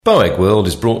Boag World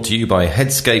is brought to you by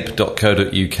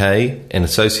headscape.co.uk in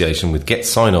association with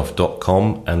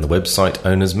getsignoff.com and the website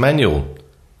Owner's Manual.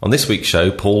 On this week's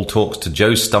show, Paul talks to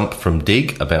Joe Stump from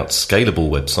Dig about scalable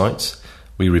websites.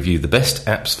 We review the best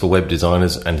apps for web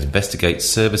designers and investigate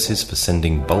services for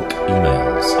sending bulk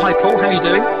emails. Hi Paul, how are you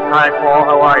doing? Hi Paul,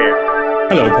 how are you?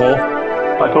 Hello Paul.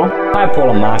 Hi Paul. Hi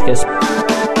Paul and Marcus.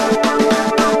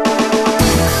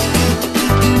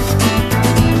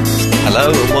 Hello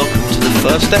and welcome to the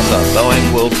first ever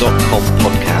BoagWorld.com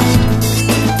podcast.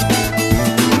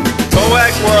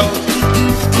 Boag World.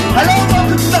 Hello and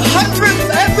welcome to the 100th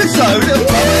episode of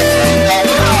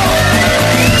BoagWorld.com.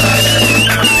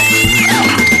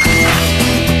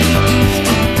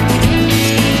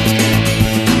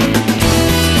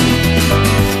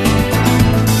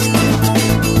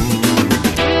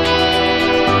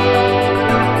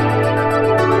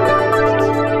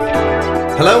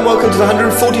 Hello and welcome to the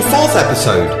 144th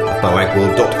episode of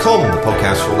BoagWorld.com, the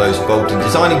podcast for all those involved in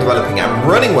designing, developing and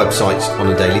running websites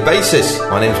on a daily basis.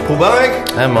 My name is Paul Boag.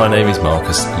 And my name is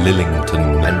Marcus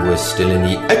Lillington. And we're still in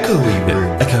the echoey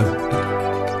room. Echo.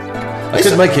 I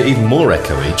could make it even more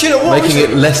echoey. Do you know what? Making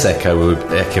it less echoey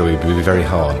would be very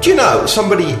hard. Do you know,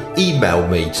 somebody emailed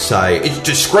me to say, it's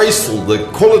disgraceful, the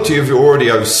quality of your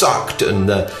audio sucked and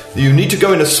you need to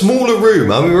go in a smaller room.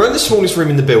 I mean, we're in the smallest room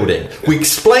in the building. We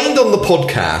explained on the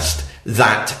podcast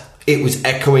that it was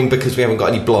echoing because we haven't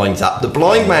got any blinds up. The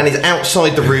blind man is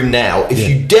outside the room now. If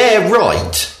you dare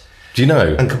write... Do you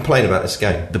know? And complain about this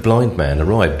game. The blind man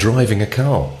arrived driving a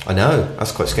car. I know,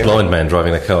 that's quite scary. Blind man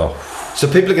driving a car. So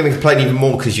people are going to complain even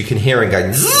more because you can hear him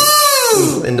going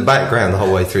zzz in the background the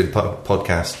whole way through the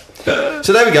podcast.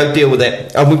 So there we go, deal with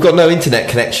it. And we've got no internet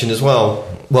connection as well.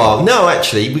 Well, no,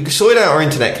 actually, we sorted out our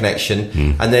internet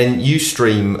connection and then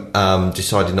Ustream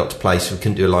decided not to play, so we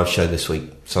couldn't do a live show this week.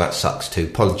 So that sucks too.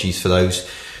 Apologies for those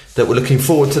that were looking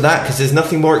forward to that, because there's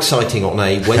nothing more exciting on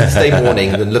a Wednesday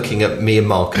morning than looking at me and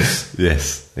Marcus.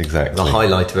 Yes, exactly. The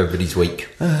highlight of everybody's week.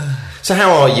 So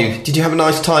how are you? Did you have a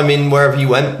nice time in wherever you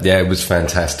went? Yeah, it was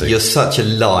fantastic. You're such a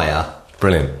liar.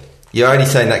 Brilliant. You're only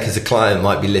saying that because the client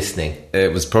might be listening.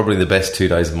 It was probably the best 2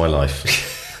 days of my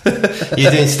life. You're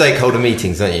doing stakeholder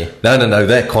meetings, aren't you? No,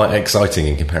 they're quite exciting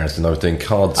in comparison. I was doing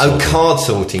card sorting. Oh, card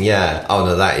sorting, yeah. Oh,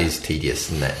 no, that is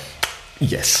tedious, isn't it?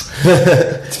 Yes.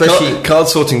 Especially card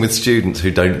sorting with students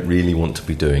who don't really want to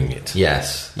be doing it.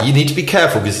 Yes. You need to be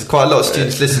careful because there's quite a lot of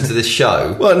students listen to this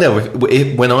show. Well, no,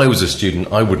 when I was a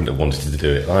student, I wouldn't have wanted to do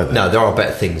it either. No, there are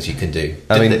better things you can do.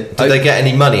 Did they get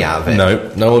any money out of it? No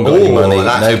one got any money.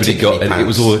 Nobody got. Pants. It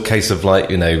was all a case of like,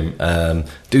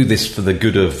 do this for the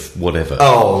good of whatever.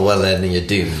 Oh, well, then you're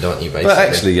doomed, aren't you? Basically. But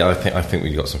actually, I think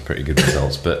we got some pretty good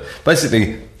results. But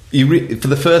basically, for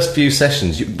the first few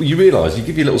sessions, you realise, you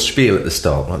give you a little spiel at the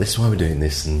start, like, this is why we're doing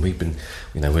this, and we've been,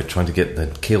 we're trying to get the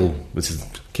Kill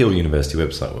University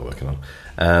website we're working on,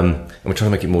 and we're trying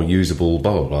to make it more usable,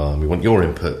 blah blah blah. And we want your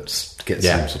inputs to get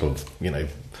some sort of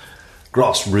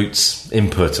grassroots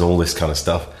input and all this kind of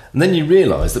stuff. And then you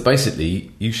realise that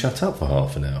basically you shut up for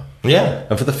half an hour. Yeah.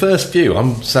 And for the first few,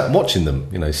 I'm sat watching them,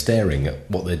 staring at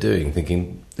what they're doing,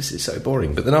 thinking, this is so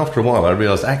boring. But then after a while, I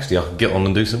realised actually I could get on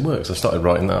and do some work. So I started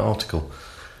writing that article.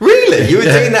 Really? You were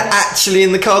doing that actually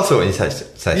in the card sorting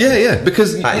session? Yeah,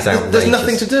 because there's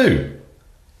nothing to do.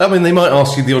 I mean, they might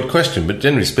ask you the odd question, but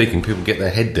generally speaking, people get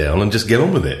their head down and just get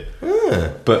on with it.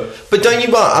 Yeah. But don't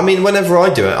you? I mean, whenever I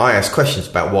do it, I ask questions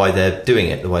about why they're doing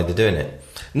it the way they're doing it.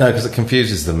 No, because it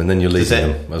confuses them, and then you lead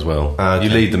them as well. Okay. You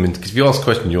lead them because if you ask a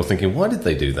question, you're thinking, why did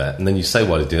they do that? And then you say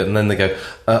why they did it, and then they go,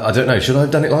 I don't know, should I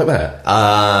have done it like that?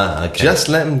 Okay. Just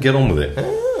let them get on with it.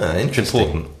 Interesting. It's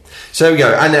important. So there we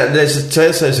go. And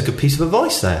there's a good piece of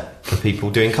advice there for people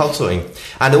doing card sorting.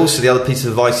 And also the other piece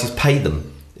of advice is pay them.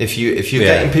 If you're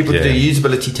getting people to do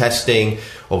usability testing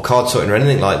or card sorting or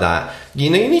anything like that, you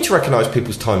need to recognise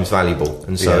people's time is valuable,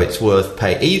 and so it's worth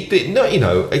paying.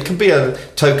 It can be a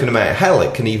token amount of hell.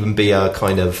 It can even be a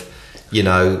kind of,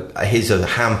 here's a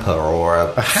hamper or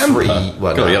a hamper.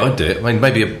 I'd do it. I mean,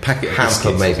 maybe a packet of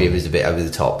hamper. Maybe it was a bit over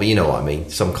the top, but you know what I mean.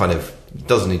 Some kind of, it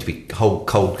doesn't need to be cold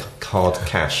card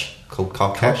cash. Cold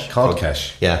card cash? Card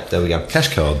cash. Yeah, there we go.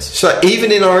 Cash cards. So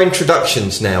even in our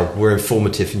introductions now, we're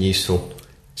informative and useful.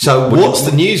 So what's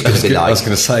the news going to be like? I was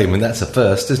going to say, that's a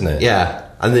first, isn't it? Yeah,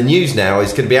 and the news now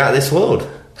is going to be out of this world.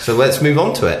 So let's move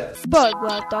on to it.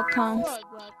 BoagWorld.com.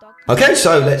 Okay,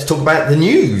 so let's talk about the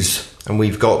news. And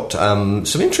we've got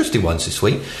some interesting ones this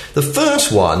week. The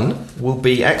first one will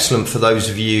be excellent for those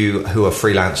of you who are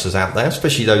freelancers out there,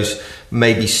 especially those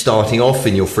maybe starting off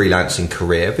in your freelancing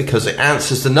career, because it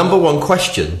answers the number one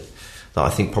question that I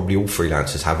think probably all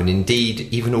freelancers have, and indeed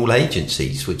even all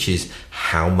agencies, which is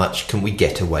how much can we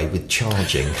get away with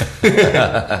charging?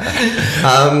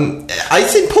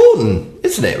 It's important,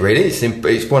 isn't it, really?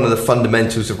 It's one of the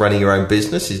fundamentals of running your own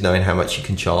business, is knowing how much you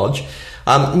can charge.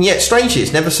 And yet, strangely,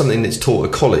 it's never something that's taught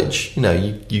at college. You know,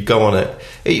 you go on it.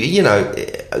 You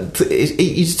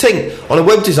think on a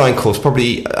web design course,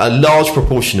 probably a large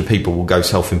proportion of people will go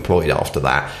self-employed after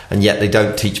that, and yet they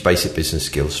don't teach basic business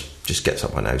skills. Just gets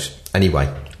up my nose. Anyway,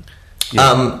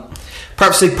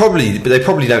 perhaps they probably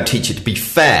don't teach it to be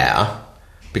fair,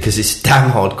 because it's a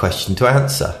damn hard question to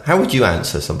answer. How would you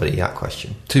answer somebody that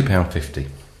question? £2.50.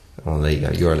 Well, there you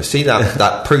go. See,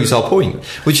 that proves our point,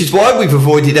 which is why we've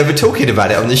avoided ever talking about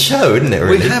it on the show, isn't it?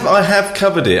 Really? I have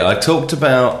covered it. I talked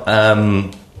about.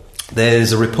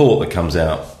 There's a report that comes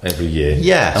out every year.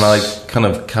 Yes, and I kind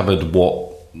of covered what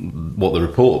the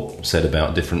report said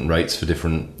about different rates for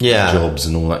different jobs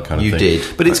and all that kind of thing. You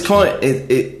did, but it's quite.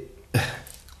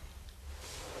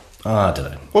 I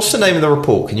don't know. What's the name of the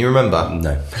report? Can you remember?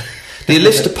 No. The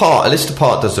Alista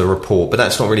Part does a report, but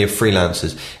that's not really a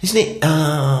freelancers, isn't it?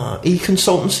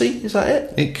 E-consultancy, is that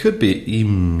it? It could be.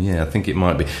 Yeah, I think it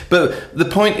might be. But the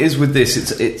point is with this,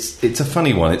 it's a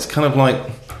funny one. It's kind of like,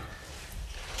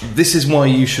 this is why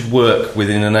you should work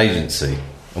within an agency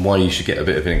and why you should get a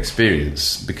bit of an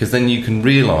experience, because then you can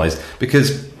realise,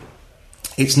 because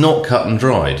it's not cut and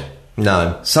dried.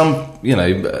 No. It's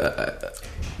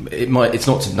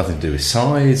nothing to do with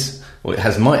size. Well,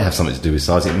 it might have something to do with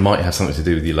size. It might have something to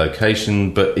do with your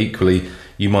location. But equally,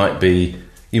 you might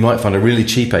find a really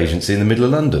cheap agency in the middle of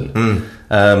London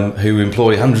who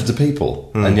employ hundreds of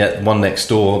people, and yet one next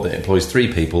door that employs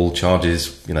 3 people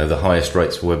charges the highest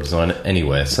rates for web design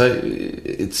anywhere. So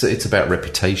it's about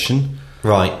reputation,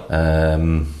 right?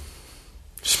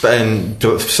 Supply and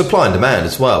demand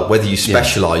as well. Whether you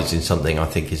specialise in something, I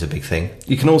think, is a big thing.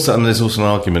 You can also, and there's also an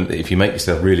argument that if you make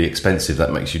yourself really expensive,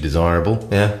 that makes you desirable.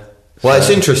 Yeah. Well,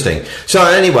 it's interesting. So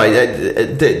anyway,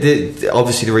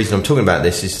 obviously the reason I'm talking about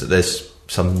this is that there's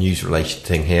some news-related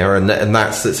thing here, and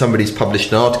that's that somebody's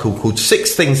published an article called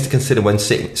 6 Things to Consider When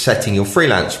Setting Your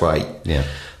Freelance Rate. Yeah.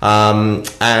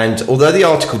 And although the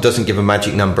article doesn't give a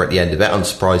magic number at the end of it,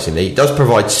 unsurprisingly, it does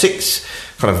provide 6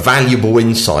 kind of valuable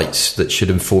insights that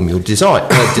should inform your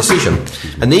decision.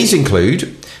 And these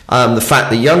include the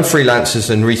fact that young freelancers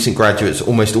and recent graduates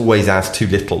almost always ask too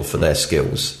little for their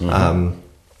skills. Mm-hmm.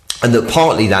 And that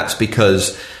partly that's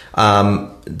because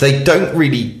they don't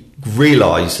really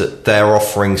realise that they're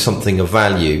offering something of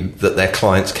value that their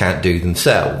clients can't do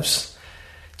themselves.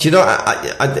 Do you know?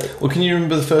 Well, can you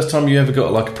remember the first time you ever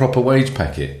got like a proper wage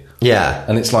packet? Yeah.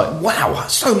 And it's like, wow,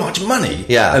 that's so much money.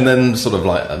 Yeah. And then sort of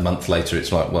like a month later,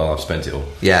 it's like, well, I've spent it all.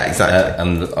 Yeah, exactly.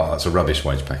 And it's a rubbish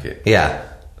wage packet. Yeah.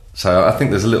 So I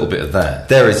think there's a little bit of that.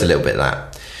 There is a little bit of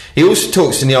that. He also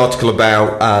talks in the article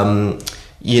about,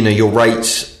 your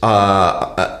rates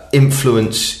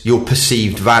influence your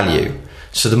perceived value.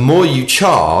 So the more you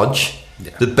charge,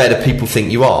 the better people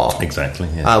think you are. Exactly.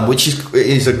 Yeah. Which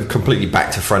is a completely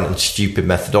back to front and stupid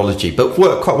methodology, but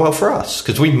worked quite well for us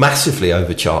because we massively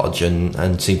overcharge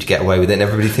and seem to get away with it, and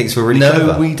everybody thinks we're really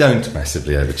clever. No, we don't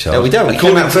massively overcharge. No, we don't. We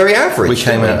came out very average. We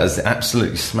came out as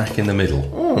absolutely smack in the middle.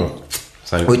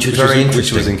 So, which was very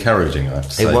interesting. Which was encouraging, I have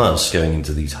to say. It was. Going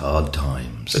into these hard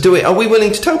times. Are we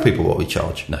willing to tell people what we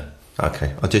charge? No.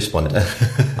 Okay, I just wondered.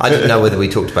 I didn't know whether we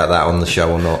talked about that on the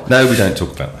show or not. No, we don't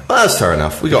talk about that. Well, that's fair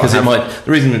enough. Because it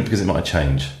might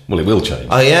change. Well, it will change.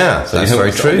 Oh yeah, so that's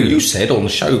very true. You said on the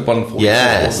show 140.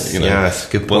 Yes, yes,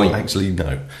 good point. Well, actually,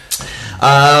 no.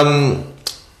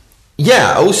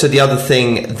 Also, the other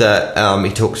thing that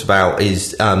he talks about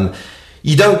is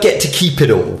you don't get to keep it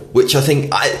all, which I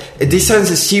think this sounds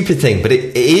a stupid thing, but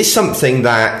it is something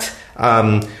that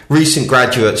recent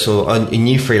graduates or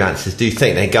new freelancers do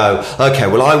think. They go, okay,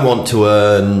 well, I want to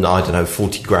earn, I don't know,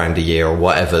 40 grand a year or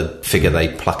whatever figure they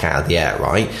pluck out of the air,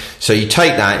 right? So you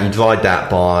take that and you divide that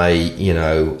by,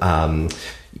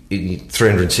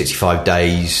 365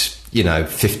 days,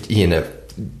 50,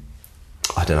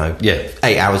 I don't know. Yeah,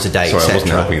 8 hours a day. Sorry, I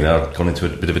wasn't helping there. I've gone into a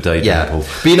bit of a day. Yeah,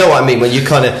 but you know what I mean when you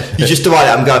just divide it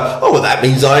up and go, oh, well, that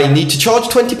means I need to charge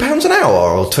 £20 an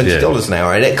hour or $20 an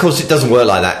hour, and of course it doesn't work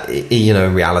like that, in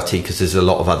reality, because there's a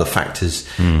lot of other factors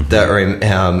that are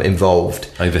involved.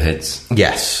 Overheads.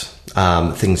 Yes.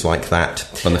 Things like that.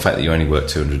 And the fact that you only work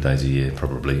 200 days a year,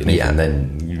 probably, and even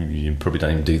then you probably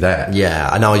don't even do that.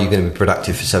 Yeah, and are you going to be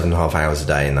productive for 7.5 hours a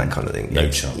day and that kind of thing? No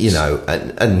chance.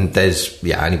 And there's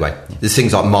anyway, there's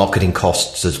things like marketing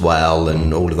costs as well,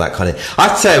 and all of that kind of.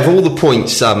 I'd say of all the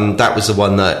points, that was the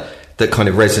one that kind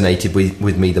of resonated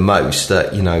with me the most.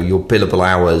 That your billable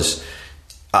hours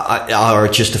are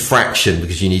just a fraction,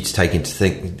 because you need to take into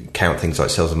account things like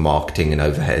sales and marketing and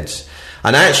overheads.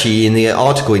 And actually, in the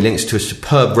article, he links to a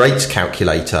superb rates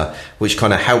calculator, which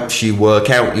kind of helps you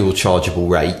work out your chargeable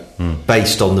rate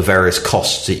based on the various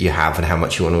costs that you have and how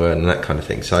much you want to earn and that kind of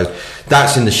thing. So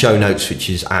that's in the show notes, which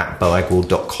is at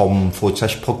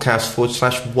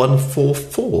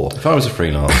boagworld.com/podcast/144. If I was a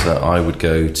freelancer, I would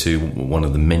go to one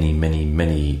of the many, many,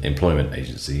 many employment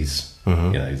agencies,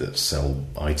 that sell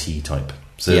IT type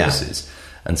services,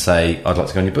 and say, I'd like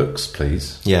to go on your books,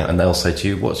 please. Yeah. And they'll say to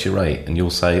you, what's your rate? And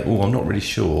you'll say, oh, I'm not really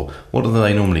sure. What do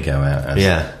they normally go out as?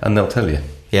 Yeah. And they'll tell you.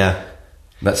 Yeah.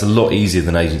 That's a lot easier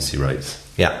than agency rates.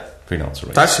 Yeah. Freelancer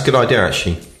rates. That's a good idea,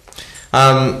 actually.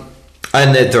 And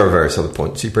there are various other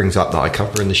points he brings up that I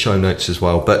cover in the show notes as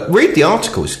well. But read the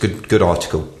article. It's a good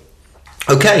article.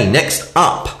 Okay, next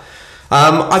up.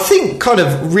 I think kind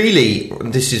of really,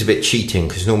 this is a bit cheating,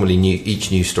 because normally each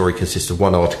news story consists of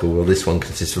one article, while this one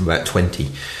consists of about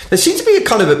 20. There seems to be a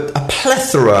kind of a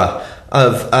plethora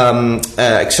of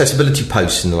accessibility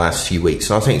posts in the last few weeks,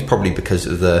 and I think it's probably because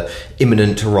of the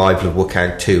imminent arrival of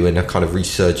WCAG 2 and a kind of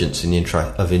resurgence in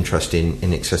interest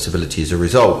in accessibility as a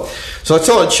result. So I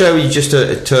thought I'd show you just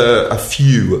a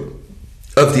few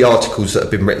of the articles that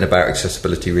have been written about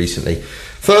accessibility recently.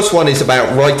 First one is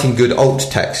about writing good alt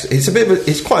text. It's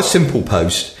quite a simple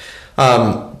post,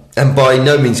 and by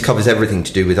no means covers everything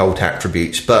to do with alt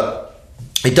attributes, but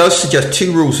it does suggest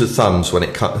two rules of thumbs when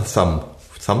it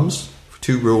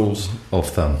Two rules of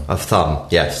thumb.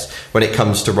 Yes, when it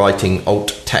comes to writing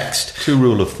alt text. Two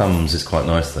rule of thumbs is quite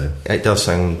nice, though. It does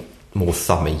sound more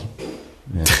thummy.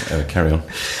 Yeah, carry on.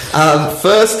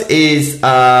 First is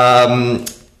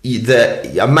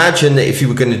imagine that if you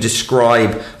were going to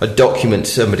describe a document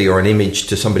to somebody or an image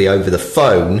to somebody over the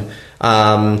phone,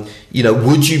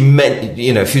 would you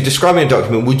if you're describing a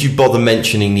document, would you bother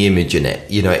mentioning the image in it?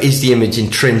 Is the image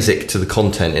intrinsic to the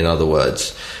content, in other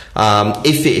words?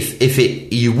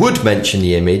 If you would mention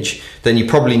the image, then you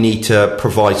probably need to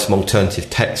provide some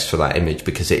alternative text for that image,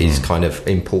 because it is kind of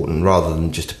important rather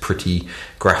than just a pretty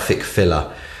graphic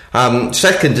filler.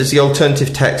 Second, does the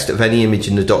alternative text of any image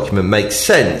in the document make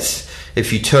sense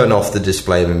if you turn off the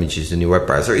display of images in your web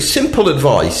browser? It's simple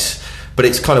advice, but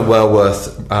it's kind of well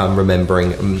worth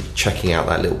remembering and checking out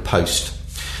that little post.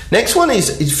 Next one is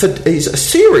a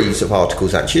series of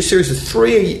articles, actually, a series of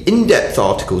 3 in-depth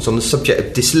articles on the subject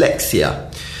of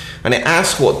dyslexia. And it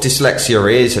asks what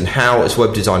dyslexia is and how, as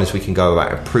web designers, we can go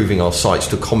about improving our sites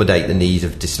to accommodate the needs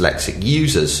of dyslexic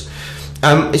users.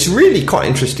 It's really quite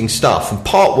interesting stuff. And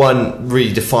part 1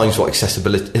 really defines what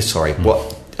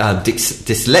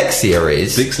dyslexia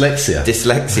is.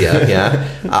 Dyslexia,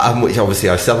 yeah. Which obviously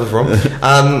I suffer from.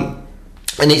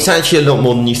 And it's actually a lot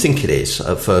more than you think it is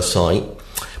at first sight.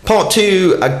 Part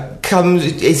 2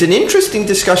 is an interesting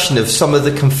discussion of some of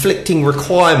the conflicting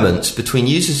requirements between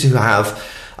users who have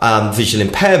visual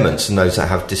impairments and those that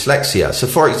have dyslexia. So,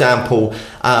 for example,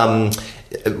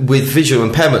 with visual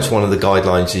impairments, one of the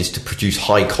guidelines is to produce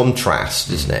high contrast,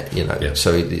 isn't it?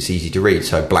 So it's easy to read,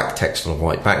 so black text on a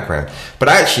white background. But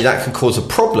actually, that can cause a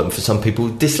problem for some people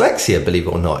with dyslexia, believe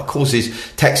it or not. It causes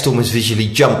text almost visually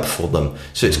jump for them,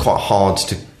 so it's quite hard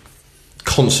to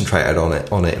concentrate on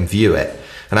it and view it.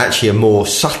 And actually, a more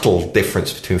subtle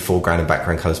difference between foreground and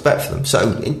background colour is better for them.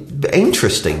 So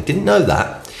interesting, didn't know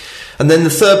that. And then the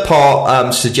third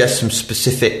part suggests some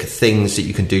specific things that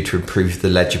you can do to improve the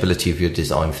legibility of your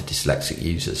design for dyslexic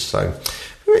users. So,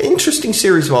 very interesting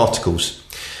series of articles.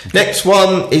 Next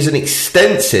one is an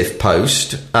extensive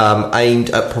post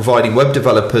aimed at providing web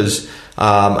developers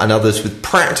and others with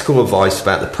practical advice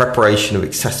about the preparation of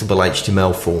accessible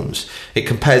HTML forms. It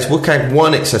compares WCAG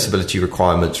 1 accessibility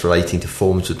requirements relating to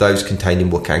forms with those contained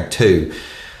in WCAG 2.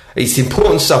 It's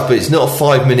important stuff, but it's not a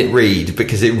 5-minute read,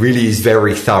 because it really is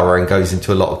very thorough and goes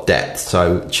into a lot of depth.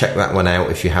 So check that one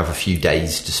out if you have a few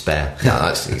days to spare. No,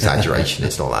 that's an exaggeration.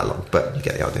 It's not that long, but you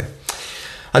get the idea.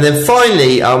 And then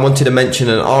finally, I wanted to mention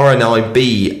an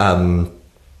RNIB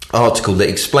article that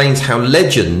explains how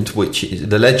legend, which is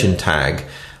the legend tag,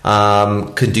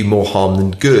 can do more harm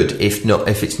than good if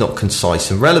it's not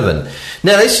concise and relevant.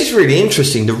 Now, this is really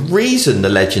interesting. The reason the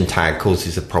legend tag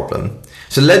causes a problem.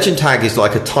 So legend tag is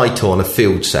like a title on a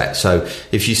field set. So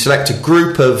if you select a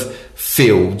group of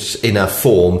fields in a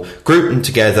form, group them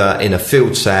together in a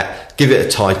field set, give it a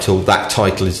title, that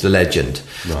title is the legend.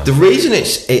 Right. The reason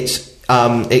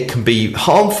it can be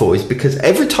harmful is because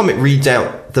every time it reads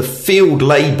out the field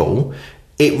label,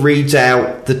 it reads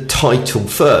out the title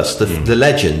first, the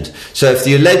legend. So if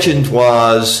the legend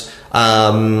was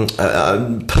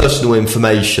personal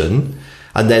information,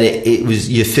 and then it was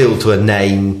you field to a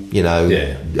name,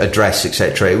 address,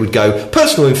 etc. It would go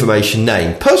personal information,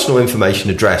 name, personal information,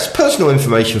 address, personal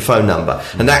information, phone number,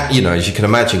 and that, as you can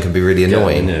imagine, can be really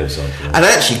annoying, and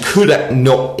actually could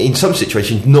not, in some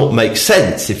situations, not make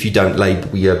sense if you don't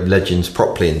label your legends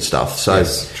properly and stuff. So,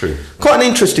 yes, true. Quite an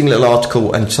interesting little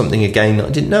article, and something again that I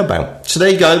didn't know about. So there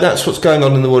you go. That's what's going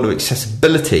on in the world of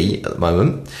accessibility at the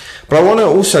moment. But I want to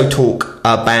also talk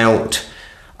about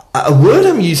a word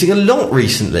I'm using a lot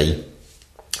recently,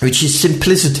 which is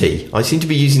simplicity. I seem to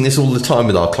be using this all the time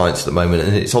with our clients at the moment,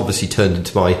 and it's obviously turned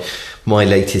into my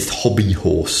latest hobby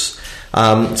horse.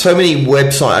 So many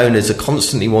website owners are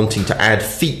constantly wanting to add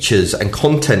features and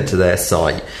content to their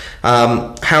site.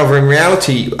 However, in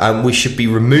reality, we should be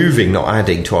removing, not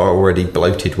adding, to our already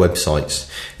bloated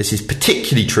websites. This is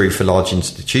particularly true for large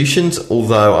institutions,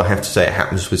 although I have to say it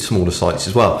happens with smaller sites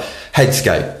as well.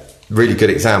 Headscape, really good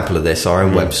example of this, our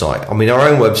own website. I mean, our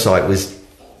own website was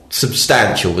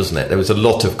substantial, wasn't it? There was a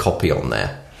lot of copy on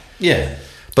there. Yeah.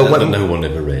 But when no one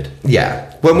ever read. Yeah.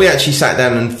 When we actually sat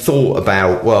down and thought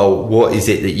about, well, what is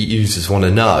it that users want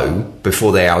to know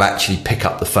before they'll actually pick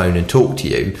up the phone and talk to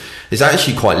you, there's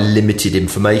actually quite limited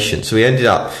information. So we ended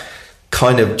up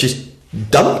kind of just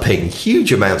dumping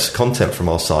huge amounts of content from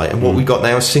our site. And what we've got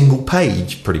now, a single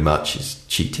page, pretty much, is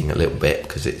cheating a little bit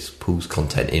because it pulls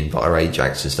content in via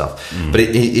Ajax and stuff. But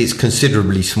it's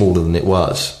considerably smaller than it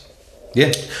was.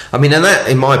 Yeah. I mean, and that,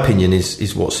 in my opinion,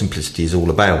 is what simplicity is all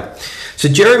about. So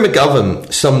Jerry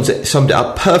McGovern summed it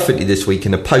up perfectly this week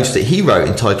in a post that he wrote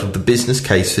entitled The Business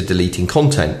Case for Deleting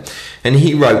Content. And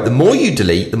he wrote, the more you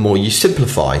delete, the more you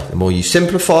simplify. The more you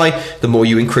simplify, the more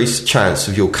you increase the chance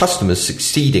of your customers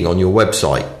succeeding on your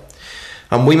website.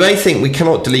 And we may think we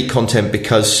cannot delete content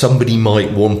because somebody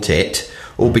might want it,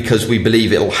 or because we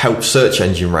believe it'll help search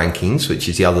engine rankings, which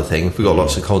is the other thing. If we've got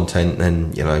lots of content,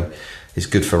 then, is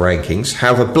good for rankings.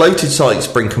 However, bloated sites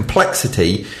bring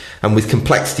complexity, and with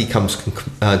complexity comes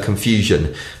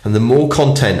confusion. And the more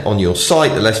content on your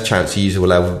site, the less chance the user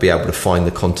will ever be able to find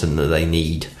the content that they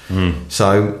need.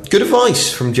 So, good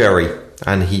advice from Jerry,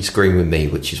 and he's agreeing with me,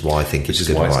 which is why I think it's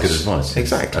good advice.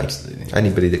 Exactly. Absolutely.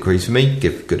 Anybody that agrees with me,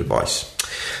 give good advice.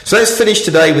 So let's finish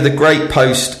today with a great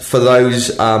post for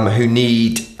those who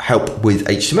need help with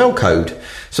HTML code.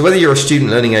 So whether you're a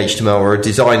student learning HTML or a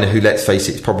designer who, let's face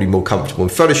it, is probably more comfortable in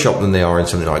Photoshop than they are in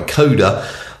something like Coda,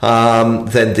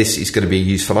 then this is going to be a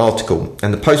useful article.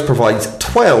 And the post provides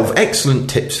 12 excellent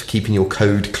tips for keeping your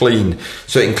code clean.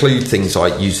 So it includes things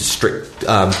like use a strict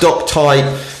doc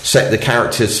type, set the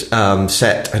characters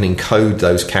set and encode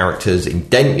those characters,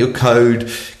 indent your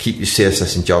code, keep your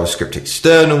CSS and JavaScript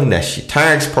external, nest your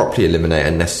tags properly, eliminate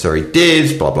unnecessary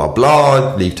divs, blah, blah,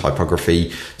 blah, leave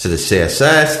typography to the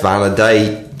CSS,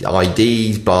 validate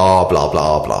IDs, blah, blah,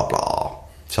 blah, blah, blah.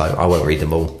 So I won't read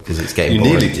them all because it's getting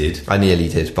boring. You nearly did. I nearly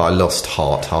did, but I lost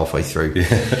heart halfway through.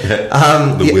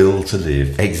 The will to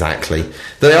live. Exactly.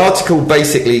 The article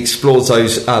basically explores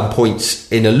those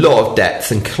points in a lot of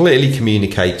depth and clearly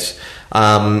communicates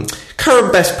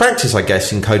current best practice, I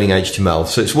guess, in coding HTML.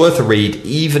 So it's worth a read,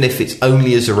 even if it's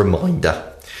only as a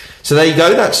reminder. So there you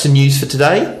go. That's the news for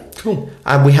today. Cool.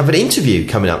 And we have an interview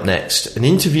coming up next. An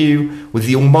interview with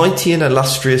the almighty and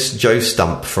illustrious Joe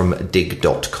Stump from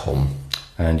Dig.com.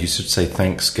 And you should say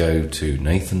thanks go to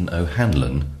Nathan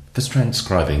O'Hanlon for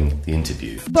transcribing the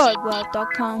interview.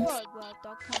 Birdworld.com.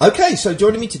 Okay, so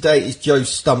joining me today is Joe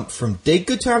Stump from Dig.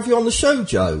 Good to have you on the show,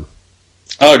 Joe.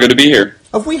 Oh, good to be here.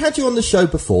 Have we had you on the show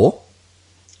before?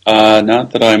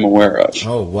 Not that I'm aware of.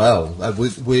 Oh, well,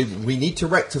 we need to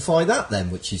rectify that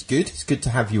then, which is good. It's good to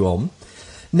have you on.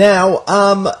 Now,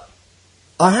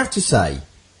 I have to say,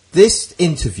 this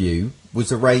interview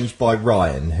was arranged by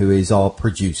Ryan, who is our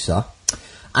producer,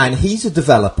 and he's a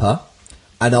developer,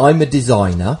 and I'm a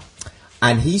designer,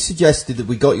 and he suggested that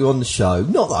we got you on the show,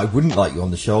 not that I wouldn't like you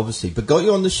on the show, obviously, but got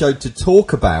you on the show to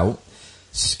talk about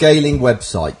scaling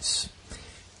websites.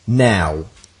 Now,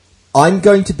 I'm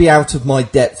going to be out of my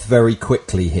depth very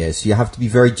quickly here, so you have to be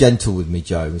very gentle with me,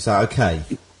 Joe. Is that okay?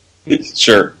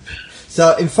 Sure.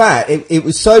 So, in fact, it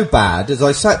was so bad, as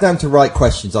I sat down to write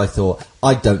questions, I thought,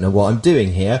 I don't know what I'm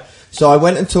doing here. So I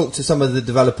went and talked to some of the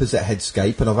developers at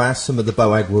Headscape, and I've asked some of the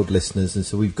Boag World listeners, and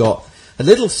so we've got a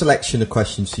little selection of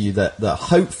questions for you that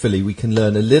hopefully we can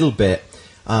learn a little bit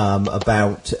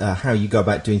about how you go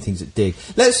about doing things at Dig.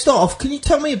 Let's start off. Can you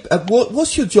tell me,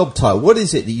 what's your job title? What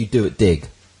is it that you do at Dig?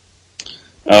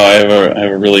 I have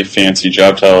a really fancy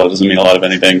job title. It doesn't mean a lot of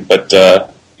anything, but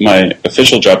my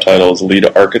official job title is lead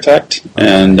architect,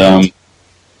 and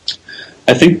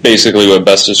I think basically what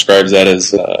best describes that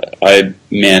is I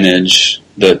manage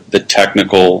the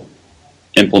technical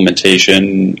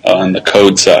implementation on the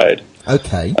code side.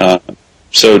 Okay.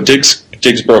 So Dig's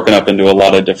broken up into a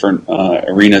lot of different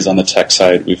arenas on the tech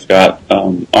side. We've got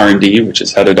R&D, which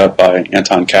is headed up by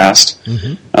Anton Cast.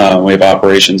 Mm-hmm. We have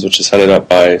operations, which is headed up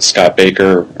by Scott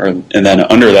Baker. And then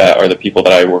under that are the people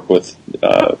that I work with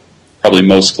probably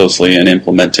most closely in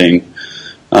implementing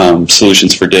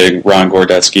solutions for Dig. Ron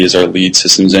Gordetsky is our lead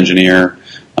systems engineer.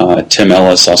 Tim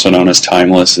Ellis, also known as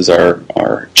Timeless, is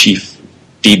our chief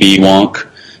DB wonk.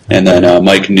 And then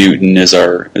Mike Newton is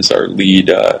our lead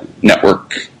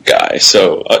network guy.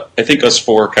 So I think us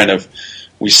four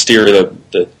we steer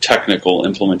the technical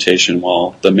implementation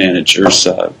while the managers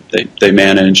they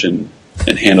manage and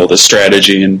handle the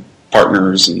strategy and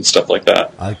partners and stuff like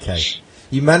that. Okay.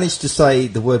 You managed to say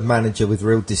the word manager with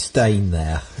real disdain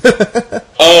there.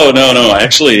 Oh, no.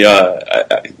 Actually,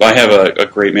 I have a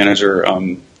great manager,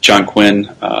 John Quinn.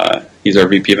 He's our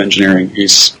VP of engineering.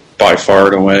 He's by far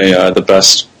and away the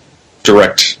best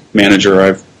direct manager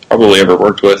I've probably ever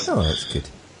worked with. Oh, that's good.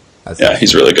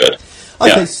 He's really good.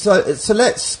 Okay, yeah. so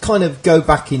let's kind of go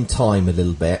back in time a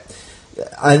little bit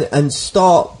and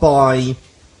start by,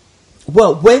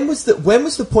 well, when was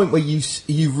the point where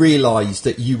you realised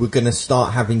that you were going to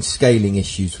start having scaling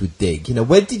issues with Dig?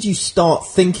 When did you start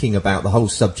thinking about the whole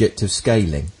subject of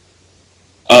scaling?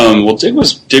 Well, Dig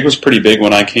was pretty big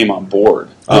when I came on board.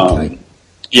 Okay.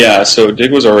 So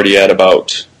Dig was already at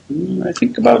about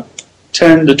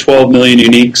 10 to 12 million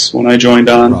uniques when I joined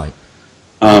on. Right.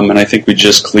 And I think we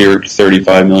just cleared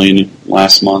 35 million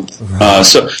last month. Right.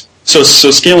 So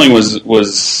scaling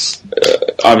was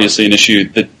obviously an issue.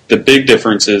 The big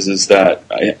difference is that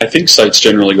I think sites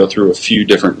generally go through a few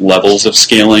different levels of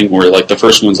scaling, where like the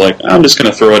first one's like, I'm just going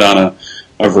to throw it on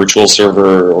a virtual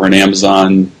server or an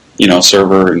Amazon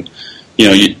server, and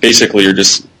you're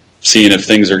just seeing if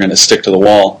things are going to stick to the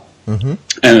wall. Mm-hmm.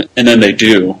 And then they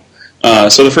do.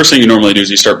 So the first thing you normally do is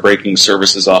you start breaking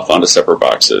services off onto separate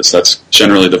boxes. That's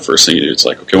generally the first thing you do. It's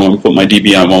like, okay, well, I'm going to put my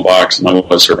DB on one box and my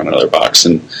web server on another box,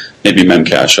 and maybe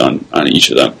Memcache on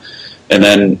each of them. And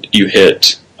then you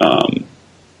hit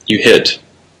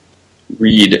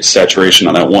read saturation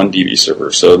on that one DB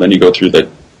server. So then you go through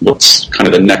what's kind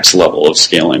of the next level of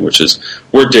scaling, which is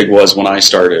where Dig was when I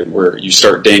started, where you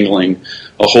start dangling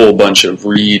a whole bunch of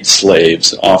read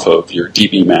slaves off of your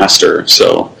DB master.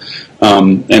 So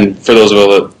and for those of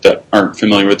you that aren't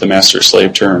familiar with the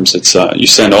master-slave terms, it's you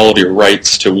send all of your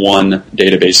writes to one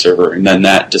database server, and then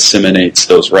that disseminates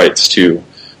those writes to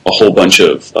a whole bunch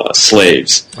of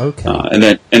slaves. Okay. And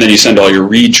then you send all your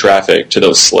read traffic to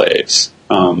those slaves.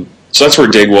 So that's where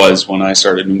Dig was when I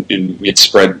started, and we had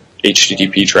spread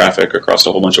HTTP traffic across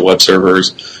a whole bunch of web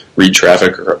servers, read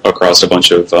traffic across a bunch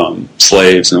of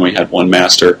slaves, and then we had one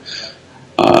master.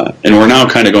 And we're now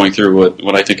kind of going through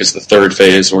what I think is the third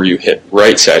phase, where you hit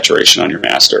write saturation on your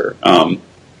master,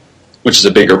 which is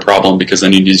a bigger problem because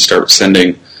then you need to start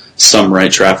sending some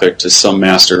write traffic to some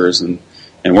masters, and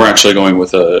we're actually going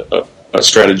with a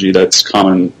strategy that's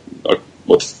common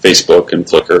with Facebook and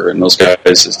Flickr and those guys.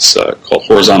 It's called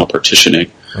horizontal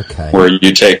partitioning, where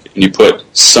you take and you put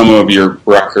some of your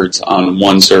records on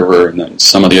one server and then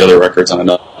some of the other records on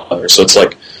another. So it's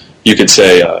like you could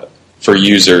say, for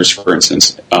users, for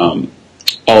instance,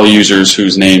 all users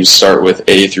whose names start with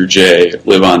A through J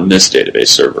live on this database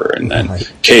server, and then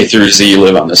K through Z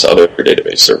live on this other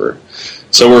database server.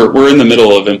 So we're in the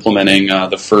middle of implementing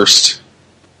the first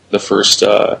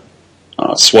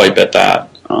swipe at that.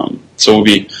 So we'll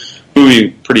be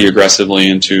moving pretty aggressively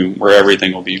into where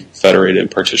everything will be federated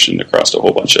and partitioned across a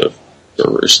whole bunch of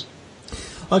servers.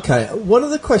 Okay, one of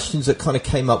the questions that kind of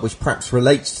came up, which perhaps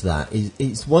relates to that,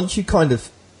 is once you kind of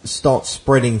start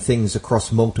spreading things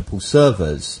across multiple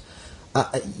servers,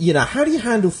 how do you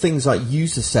handle things like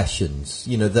user sessions,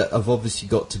 that have obviously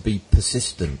got to be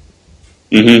persistent?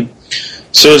 Mm-hmm.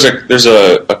 So there's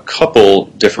a couple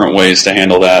different ways to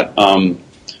handle that.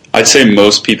 I'd say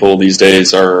most people these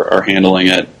days are handling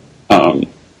it.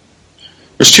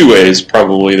 There's two ways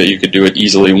probably that you could do it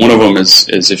easily. One of them is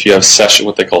if you have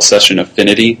what they call session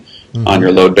affinity on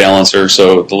your load balancer.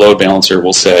 So the load balancer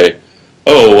will say,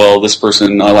 oh, well, this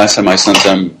person, last time I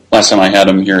had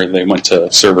them here, they went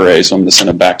to server A, so I'm going to send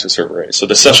them back to server A. So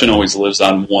the session always lives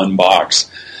on one box.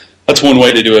 That's one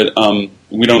way to do it.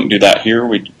 We don't do that here.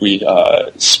 We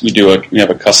have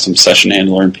a custom session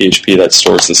handler in PHP that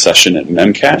stores the session in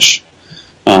Memcache,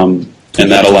 and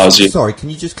that allows you. Sorry,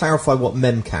 can you just clarify what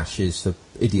Memcache is for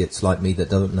idiots like me that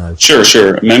don't know? Sure.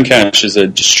 Memcache is a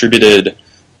distributed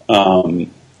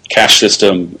cache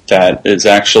system that is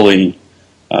actually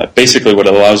basically what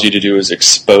it allows you to do is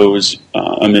expose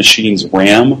a machine's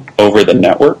RAM over the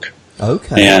network.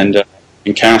 Okay. And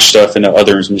cache stuff into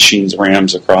other machines' RAM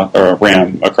across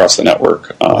the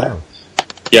network. Wow.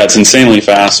 yeah, it's insanely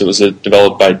fast. It was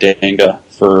developed by Danga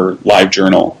for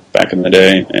LiveJournal back in the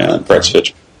day, and Brett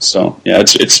Switch. So yeah,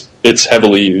 it's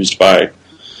heavily used by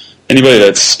anybody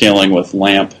that's scaling with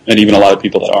LAMP, and even a lot of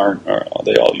people that aren't.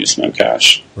 They all use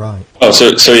Memcache. Right. Oh,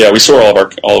 so yeah, we store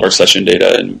all of our session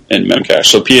data in Memcache.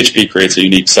 So PHP creates a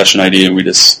unique session ID, and we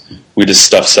just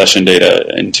stuff session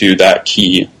data into that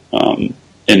key in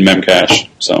Memcache.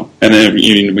 So, and then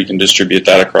we can distribute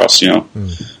that across. I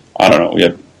don't know. We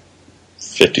have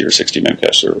 50 or 60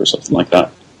 Memcache servers, something like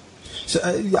that. So,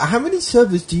 how many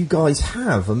servers do you guys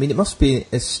have? I mean, it must be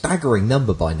a staggering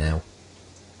number by now.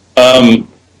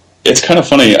 It's kind of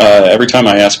funny. Every time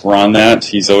I ask Ron that,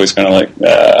 he's always kind of like,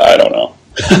 I don't know.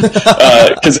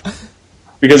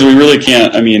 Because we really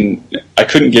can't. I mean, I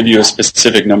couldn't give you a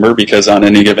specific number because on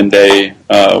any given day,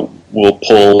 we'll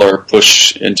pull or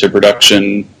push into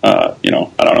production, I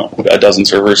don't know, a dozen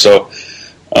servers. So,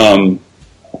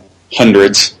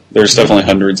 hundreds. There's definitely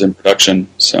hundreds in production.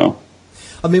 So,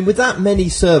 I mean, with that many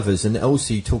servers, and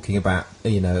also you're talking about,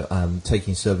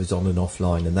 taking servers on and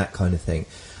offline and that kind of thing.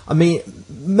 I mean,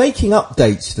 making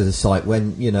updates to the site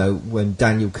when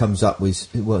Daniel comes up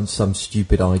with some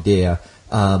stupid idea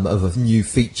of a new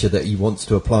feature that he wants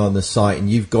to apply on the site, and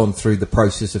you've gone through the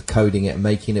process of coding it and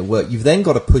making it work, you've then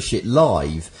got to push it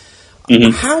live.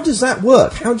 Mm-hmm. How does that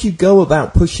work? How do you go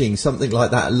about pushing something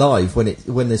like that live when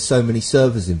there's so many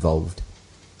servers involved?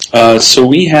 So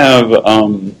we have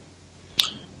Ron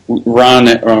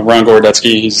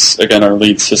Gorodetsky. He's again our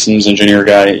lead systems engineer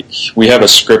guy. We have a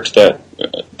script that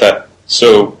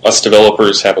so us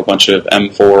developers have a bunch of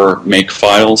M4 make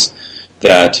files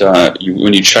that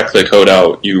when you check the code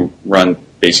out, you run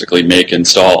basically make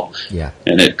install. Yeah.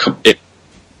 And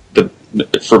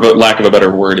for lack of a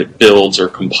better word, it builds or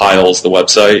compiles the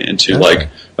website into like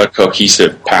a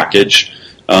cohesive package,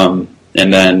 and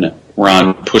then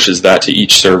Ron pushes that to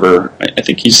each server. I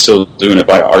think he's still doing it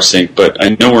by rsync, but I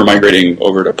know we're migrating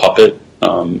over to Puppet,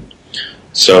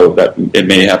 so that it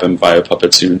may happen via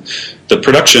Puppet soon. The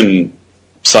production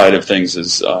side of things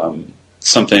is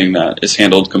something that is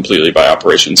handled completely by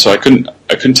operations. So I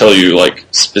couldn't tell you like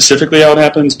specifically how it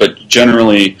happens, but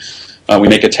generally we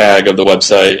make a tag of the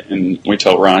website and we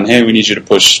tell Ron, hey, we need you to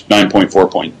push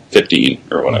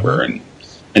 9.4.15 or whatever,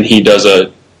 and he does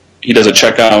a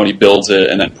checkout, he builds it,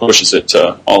 and then pushes it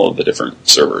to all of the different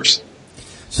servers.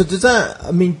 So does that?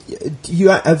 I mean, do you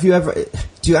actually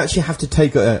have to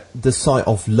take the site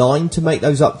offline to make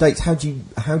those updates? How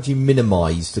do you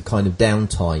minimise the kind of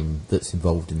downtime that's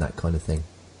involved in that kind of thing?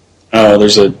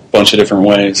 There's a bunch of different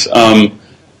ways.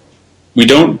 We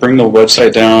don't bring the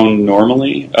website down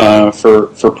normally for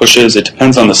pushes. It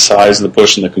depends on the size of the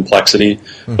push and the complexity.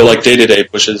 Mm-hmm. But like day-to-day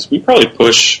pushes, we probably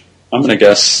push, I'm going to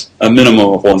guess, a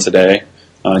minimum of once a day.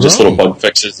 Just little bug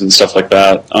fixes and stuff like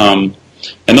that.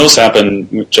 And those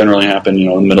generally happen, in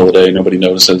the middle of the day. Nobody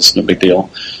notices, no big deal.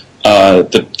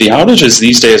 The outages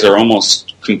these days are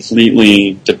almost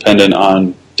completely dependent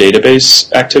on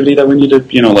database activity that we need to,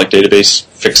 like database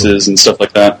fixes and stuff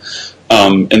like that.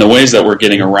 And the ways that we're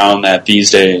getting around that these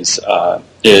days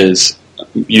is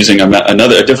using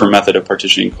a different method of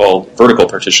partitioning called vertical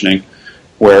partitioning,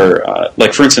 where,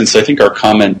 like for instance, I think our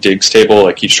comment digs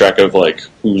table keeps track of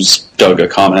who's dug a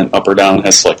comment up or down,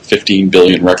 has 15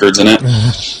 billion records in it.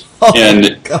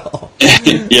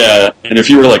 Yeah, and if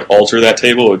you were alter that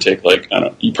table, it would take I don't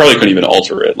know, you probably couldn't even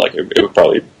alter it. It would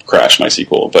probably crash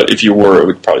MySQL. But if you were, it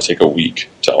would probably take a week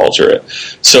to alter it.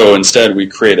 So instead, we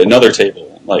create another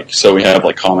table. So we have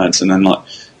comments, and then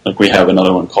we have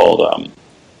another one called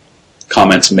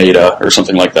comments meta or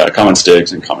something like that. Comments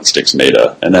digs and comments digs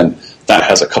meta, and then that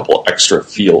has a couple extra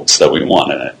fields that we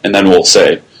want in it. And then we'll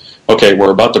say, okay,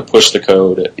 we're about to push the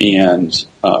code, and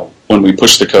when we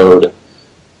push the code,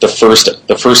 the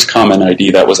first comment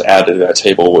ID that was added to that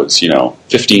table was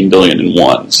 15 billion and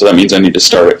 1. So that means I need to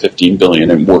start at 15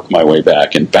 billion and work my way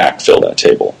back and backfill that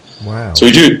table. Wow. So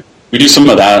we do some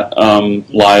of that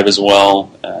live as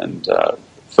well. And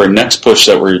for next push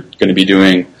that we're going to be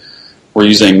doing, we're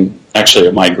using actually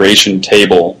a migration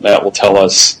table that will tell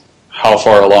us how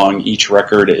far along each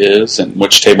record is and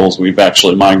which tables we've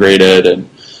actually migrated and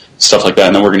stuff like that.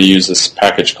 And then we're going to use this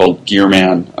package called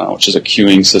Gearman, which is a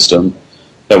queuing system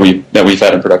that we've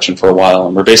had in production for a while.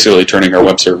 And we're basically turning our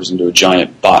web servers into a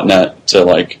giant botnet to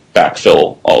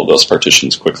backfill all of those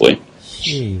partitions quickly.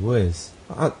 Gee whiz.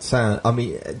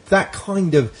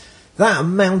 That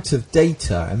amount of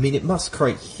data, it must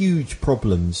create huge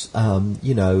problems,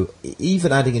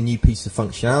 even adding a new piece of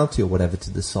functionality or whatever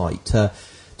to the site to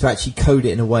actually code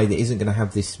it in a way that isn't going to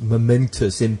have this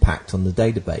momentous impact on the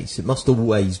database. It must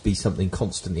always be something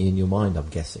constantly in your mind, I'm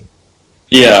guessing.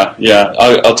 Yeah.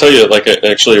 I'll tell you, like,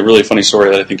 actually a really funny story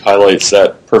that I think highlights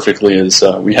that perfectly is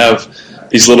we have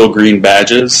these little green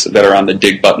badges that are on the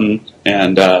dig button,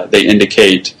 and they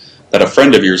indicate that a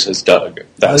friend of yours has dug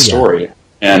that story.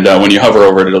 And when you hover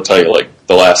over it, it'll tell you, like,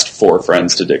 the last 4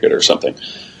 friends to dig it or something.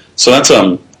 So that's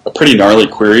a pretty gnarly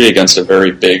query against a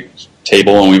very big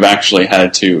table, and we've actually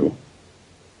had to,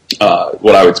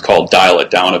 what I would call, dial it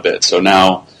down a bit. So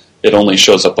now it only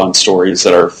shows up on stories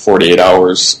that are 48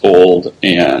 hours old,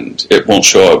 and it won't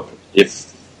show up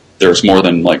if there's more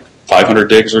than, like, 500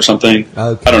 digs or something.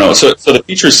 Okay. I don't know. So the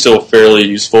feature is still fairly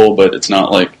useful, but it's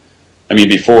not like, I mean,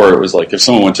 before it was like if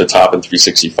someone went to top in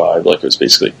 365, like, it was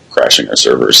basically crashing our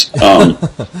servers.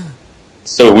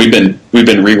 So we've been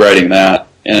rewriting that,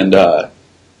 and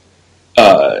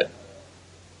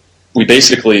we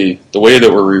basically, the way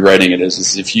that we're rewriting it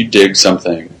is if you dig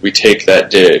something, we take that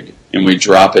dig and we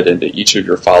drop it into each of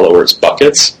your followers'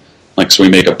 buckets. Like, so we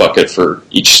make a bucket for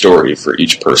each story for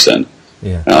each person.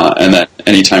 Yeah. And then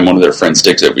anytime one of their friends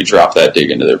digs it, we drop that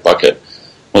dig into their bucket.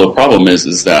 Well, the problem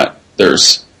is that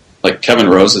there's, like, Kevin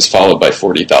Rose is followed by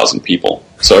 40,000 people.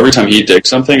 So every time he digs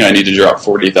something, I need to drop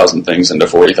 40,000 things into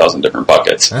 40,000 different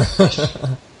buckets.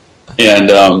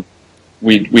 And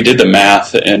we did the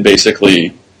math, and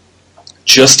basically,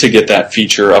 just to get that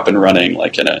feature up and running,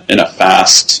 like, in a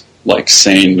fast, like,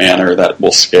 sane manner that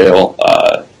will scale,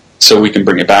 so we can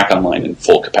bring it back online in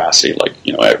full capacity, like,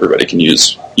 you know, everybody can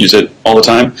use it all the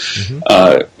time.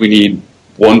 Mm-hmm. We need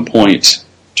 1.25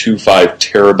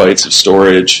 terabytes of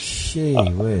storage,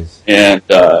 and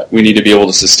we need to be able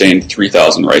to sustain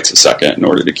 3,000 writes a second in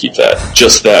order to keep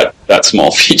that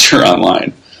small feature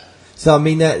online. So I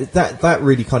mean that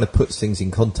really kind of puts things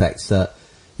in context. That,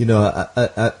 you know,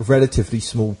 a relatively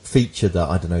small feature that,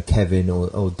 I don't know, Kevin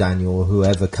or Daniel or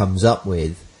whoever comes up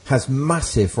with has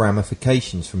massive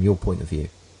ramifications from your point of view.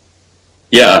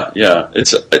 Yeah.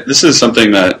 This is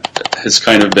something that has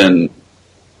kind of been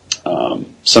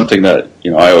something that, you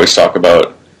know, I always talk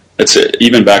about. It's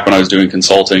even back when I was doing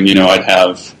consulting, you know, I'd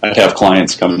have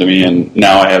clients come to me, and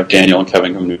now I have Daniel and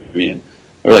Kevin come to me, and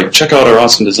they're like, check out our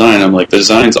awesome design. I'm like, the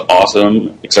design's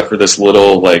awesome, except for this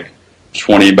little, like,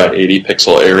 20 by 80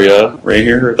 pixel area right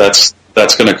here. That's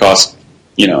going to cost,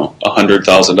 you know,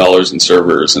 $100,000 in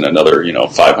servers and another, you know,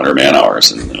 500 man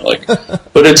hours. And they're like,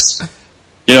 but it's,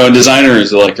 you know, and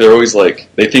designers, like, they're always like,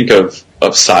 they think of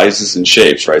sizes and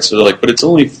shapes, right? So they're like, but it's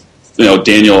only, you know,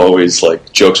 Daniel always,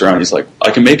 like, jokes around. He's like, I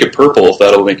can make it purple if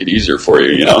that'll make it easier for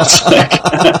you, you know? It's like,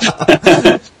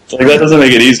 like, that doesn't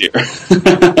make it easier.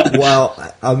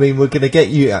 Well, I mean, we're going to get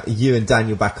you and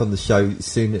Daniel back on the show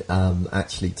soon,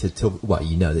 actually, to talk. Well,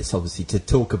 you know this, obviously, to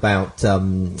talk about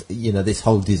you know, this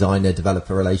whole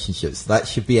designer-developer relationship. So that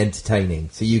should be entertaining.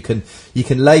 So you can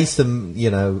lay some,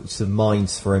 you know, some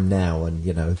mines for him now, and,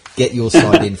 you know, get your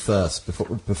side in first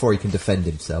before he can defend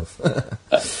himself.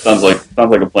 Sounds like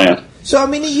a plan. So, I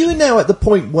mean, are you now at the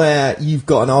point where you've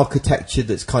got an architecture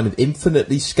that's kind of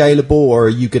infinitely scalable, or are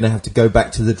you going to have to go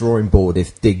back to the drawing board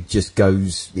if Dig just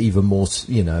goes even more,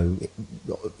 you know,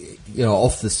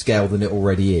 off the scale than it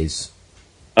already is?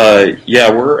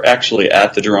 Yeah, we're actually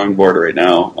at the drawing board right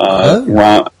now.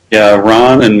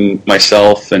 Ron and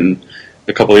myself and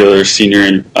a couple of other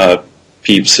senior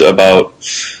peeps probably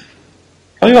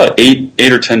about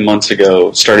 8 or 10 months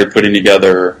ago started putting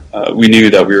together. We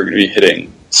knew that we were going to be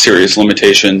hitting serious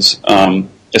limitations,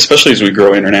 especially as we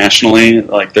grow internationally.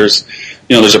 Like, there's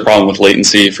a problem with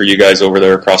latency for you guys over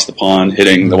there across the pond,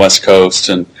 hitting the West Coast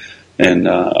and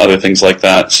other things like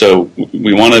that. So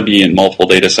we want to be in multiple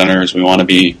data centers. We want to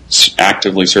be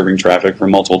actively serving traffic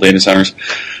from multiple data centers.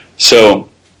 So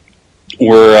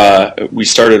we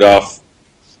started off.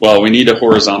 Well, we need to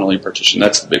horizontally partition.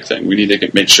 That's the big thing. We need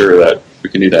to make sure that we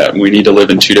can do that. We need to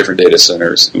live in 2 different data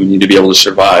centers. We need to be able to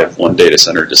survive one data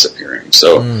center disappearing.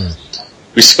 So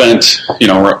we spent, you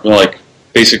know, like,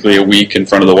 basically a week in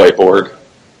front of the whiteboard,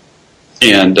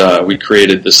 and we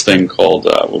created this thing called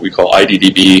what we call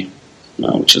IDDB,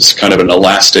 which is kind of an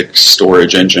elastic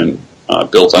storage engine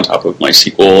built on top of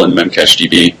MySQL and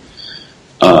MemCacheDB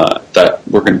that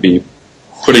we're going to be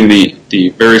putting the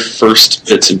very first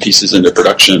bits and pieces into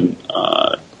production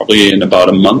probably in about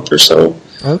a month or so,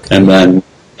 and then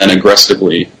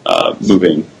aggressively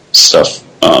moving stuff.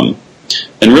 And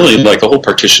really, like, the whole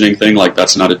partitioning thing, like,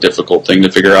 that's not a difficult thing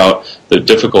to figure out. The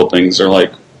difficult things are,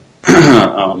 like,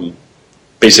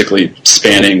 basically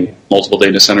spanning multiple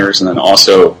data centers, and then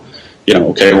also, you know,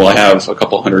 okay, well, I have a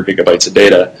couple hundred gigabytes of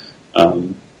data,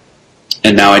 and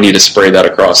now I need to spray that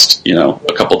across, you know,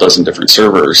 a couple dozen different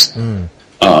servers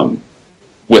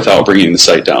without bringing the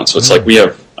site down. So it's like we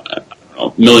have, I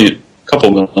don't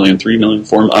know,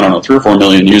 3 or 4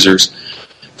 million users.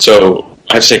 So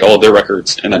I have to take all of their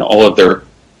records and then all of their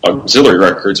auxiliary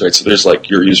records, right? So there's like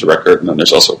your user record, and then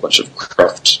there's also a bunch of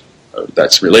craft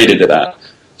that's related to that.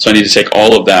 So I need to take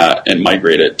all of that and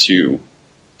migrate it to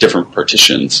different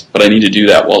partitions, but I need to do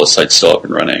that while the site's still up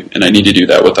and running, and I need to do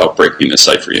that without breaking the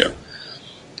site for you.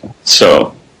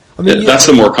 So that's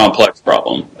the more complex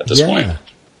problem at this point.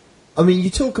 I mean, you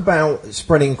talk about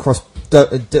spreading across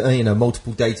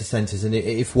multiple data centers, and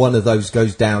if one of those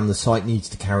goes down, the site needs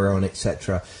to carry on,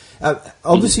 etc.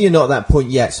 Obviously, you're not at that point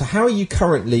yet. So how are you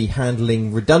currently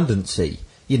handling redundancy?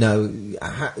 You know,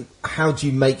 how do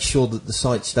you make sure that the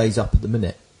site stays up at the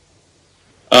minute?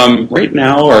 Right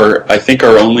now, I think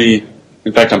our only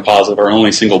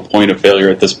single point of failure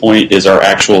at this point is our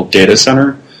actual data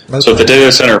center. Okay. So if the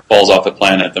data center falls off the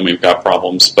planet, then we've got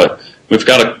problems. But we've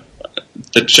got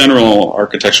the general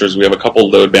architecture is we have a couple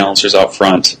load balancers out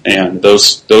front, and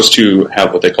those two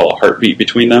have what they call a heartbeat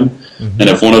between them. Mm-hmm. And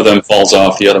if one of them falls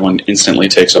off, the other one instantly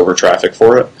takes over traffic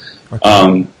for it.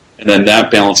 Okay. And then that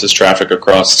balances traffic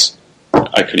across,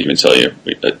 I couldn't even tell you,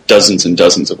 dozens and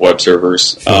dozens of web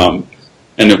servers. Sure.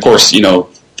 And of course, the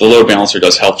load balancer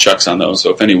does health checks on those.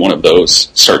 So if any one of those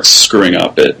starts screwing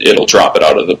up, it'll drop it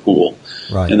out of the pool.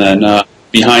 Right. And then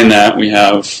behind that, we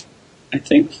have, I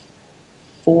think,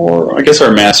 4. I guess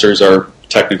our masters are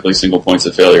technically single points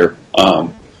of failure,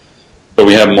 but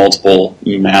we have multiple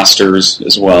masters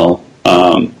as well.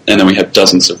 And then we have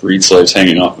dozens of read slaves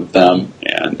hanging off of them.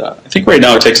 And I think right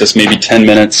now it takes us maybe 10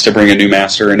 minutes to bring a new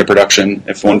master into production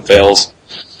if one fails.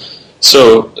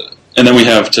 So, and then we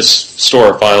have to store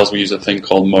our files. We use a thing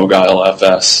called Mogile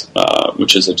FS,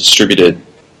 which is a distributed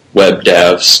web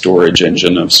dev storage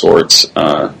engine of sorts.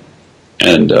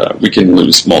 And we can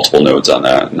lose multiple nodes on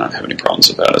that and not have any problems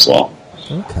with that as well.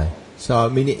 Okay. So, I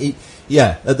mean,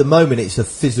 at the moment it's a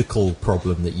physical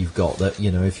problem that you've got that,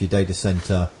 if your data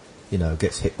center,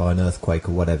 gets hit by an earthquake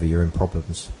or whatever, you're in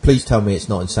problems. Please tell me it's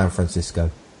not in San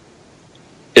Francisco.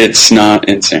 It's not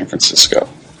in San Francisco.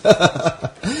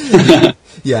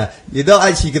 Yeah, you're not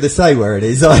actually going to say where it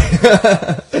is, are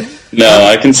you? No,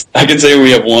 I can say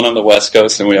we have one on the West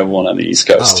Coast and we have one on the East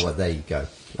Coast. Oh, well, there you go.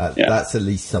 That's at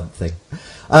least something.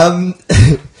 I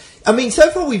mean, so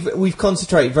far we've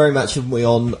concentrated very much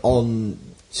on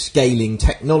scaling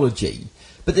technology,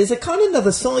 but there's a kind of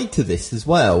another side to this as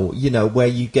well, where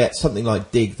you get something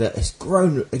like Dig that has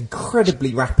grown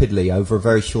incredibly rapidly over a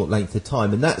very short length of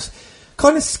time, and that's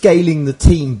kind of scaling the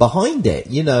team behind it.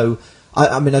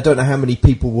 I mean, I don't know how many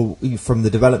people from the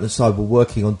development side were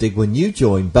working on Dig when you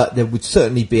joined, but there would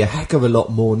certainly be a heck of a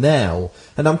lot more now,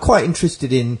 and I'm quite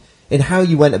interested in how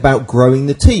you went about growing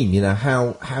the team,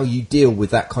 how you deal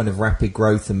with that kind of rapid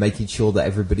growth and making sure that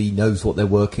everybody knows what they're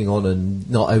working on and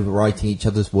not overwriting each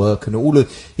other's work and all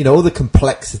the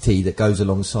complexity that goes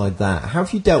alongside that. How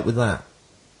have you dealt with that?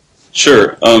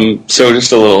 Sure. So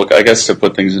just a little, I guess to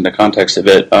put things into context a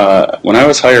bit, when I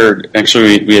was hired,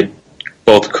 actually we had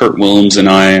both Kurt Williams and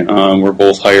I were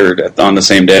both hired on the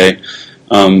same day,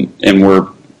 and we're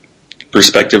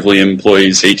respectively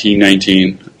employees 18,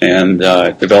 19, and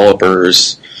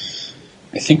developers.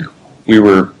 I think there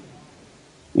were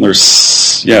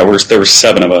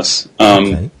 7 of us.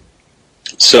 Okay.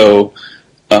 So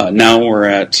now we're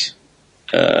at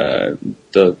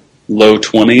the low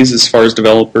 20s as far as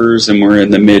developers, and we're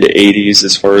in the mid 80s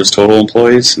as far as total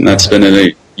employees, and that's been in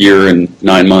a year and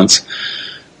 9 months.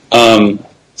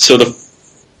 So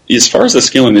as far as the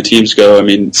scaling the teams go, I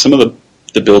mean, some of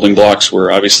the building blocks were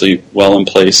obviously well in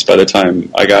place by the time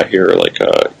I got here, like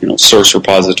source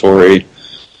repository,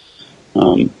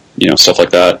 stuff like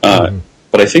that.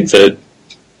 But I think that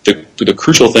the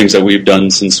crucial things that we've done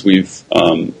since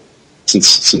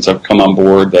I've come on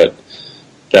board that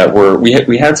were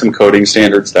we had some coding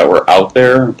standards that were out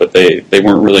there, but they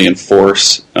weren't really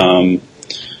enforced. And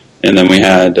then we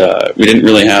didn't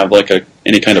really have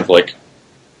any kind of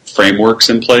frameworks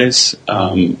in place.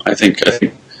 I think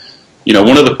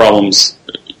one of the problems,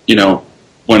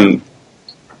 when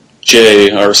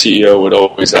Jay, our CEO, would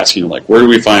always ask, where do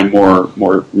we find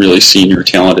more really senior,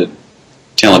 talented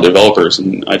developers?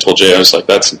 And I told Jay, I was like,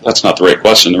 that's not the right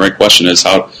question. The right question is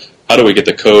how do we get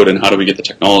the code and how do we get the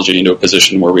technology into a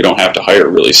position where we don't have to hire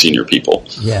really senior people?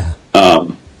 Yeah.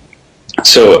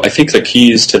 So I think the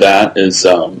keys to that is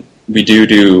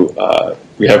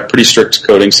we have pretty strict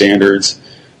coding standards.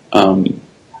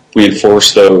 We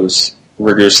enforce those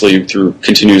rigorously through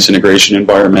continuous integration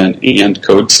environment and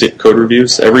code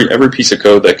reviews. Every piece of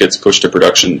code that gets pushed to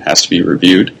production has to be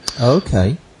reviewed.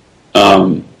 Okay.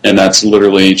 And that's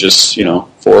literally just 4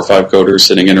 or 5 coders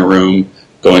sitting in a room,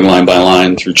 going line by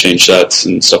line through change sets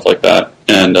and stuff like that.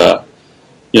 And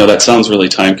that sounds really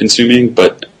time consuming,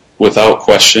 but without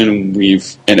question,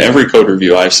 in every code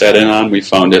review I've sat in on, we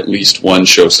found at least one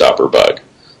showstopper bug.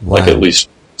 Wow. Like at least.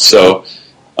 So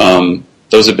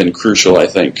those have been crucial, I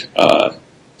think,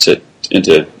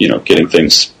 into getting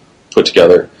things put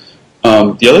together.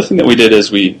 The other thing that we did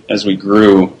as we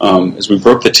grew is we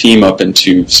broke the team up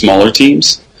into smaller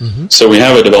teams. Mm-hmm. So we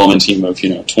have a development team of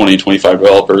 20, 25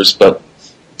 developers, but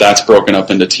that's broken up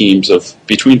into teams of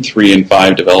between 3 and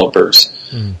 5 developers.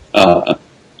 Mm.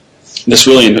 This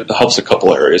really helps a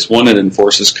couple areas. One, it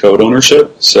enforces code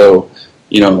ownership. So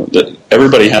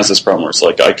everybody has this problem where it's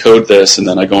like, I code this and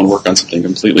then I go and work on something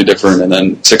completely different, and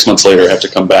then 6 months later I have to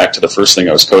come back to the first thing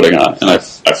I was coding on, and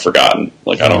I've forgotten.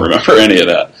 Like, I don't remember any of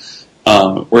that.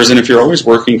 Whereas if you're always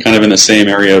working kind of in the same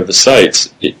area of the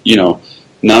sites,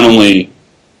 not only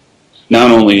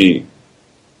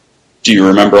do you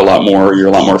remember a lot more, you're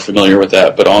a lot more familiar with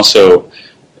that, but also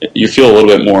you feel a little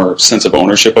bit more sense of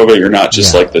ownership of it. You're not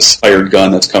just like this hired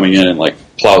gun that's coming in and like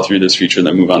plow through this feature and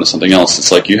then move on to something else.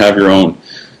 It's like you have your own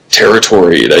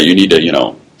territory that you need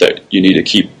to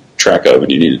keep track of,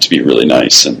 and you need it to be really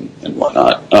nice and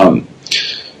whatnot.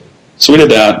 So we did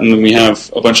that, and then we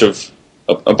have a bunch of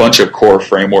core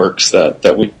frameworks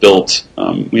that we've built.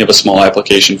 We have a small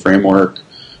application framework.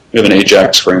 We have an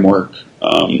AJAX framework.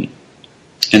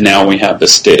 And now we have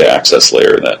this data access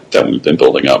layer that we've been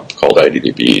building up called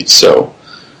IDDB. So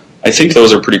I think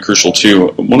those are pretty crucial too.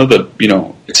 One of the,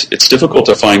 it's difficult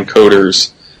to find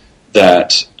coders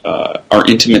that are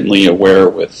intimately aware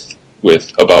with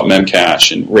about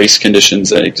Memcache and race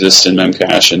conditions that exist in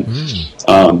Memcache. And,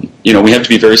 we have to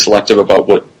be very selective about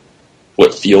what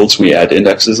fields we add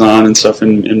indexes on and stuff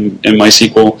in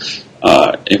MySQL.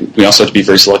 And we also have to be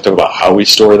very selective about how we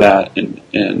store that, and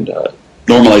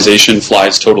normalization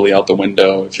flies totally out the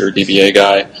window if you're a DBA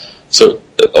guy. So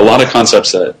a lot of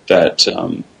concepts that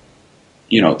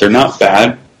they're not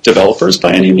bad developers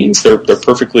by any means. They're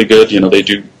perfectly good. They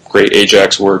do great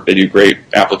AJAX work. They do great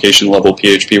application level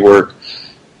PHP work.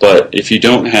 But if you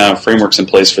don't have frameworks in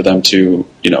place for them to,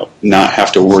 not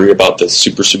have to worry about the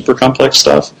super complex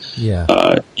stuff, it's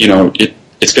going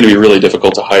to be really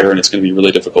difficult to hire, and it's going to be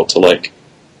really difficult to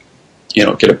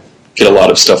get a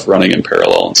lot of stuff running in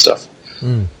parallel and stuff.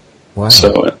 Mm. Wow.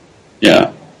 So,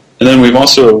 yeah. And then we've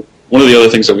also, one of the other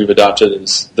things that we've adopted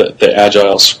is the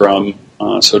Agile Scrum,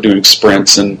 so doing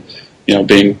sprints and,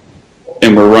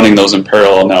 and we're running those in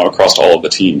parallel now across all of the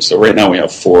teams. So right now we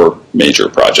have 4 major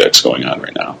projects going on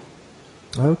right now.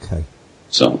 Okay.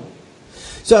 So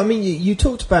I mean, you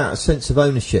talked about a sense of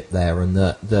ownership there, and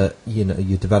that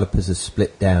your developers are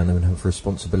split down and have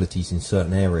responsibilities in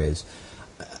certain areas.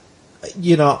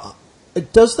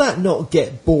 Does that not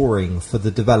get boring for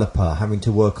the developer having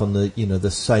to work on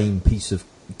the same piece of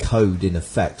code in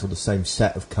effect, or the same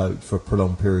set of code for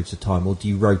prolonged periods of time, or do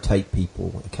you rotate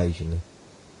people occasionally?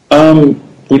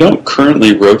 We don't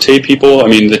currently rotate people. I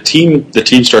mean, the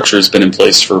team structure has been in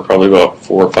place for probably about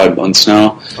 4 or 5 months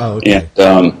now. Oh, okay.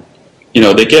 And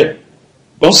they get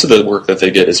most of the work that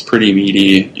they get is pretty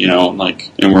meaty.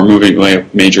 And we're moving away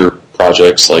major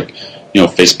projects like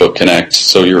Facebook Connect.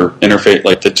 So your interface,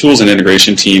 like the tools and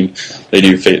integration team, they're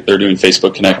doing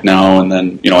Facebook Connect now, and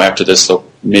then after this they'll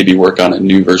maybe work on a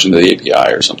new version of the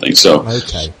API or something. So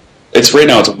okay. It's right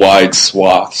now it's wide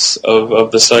swaths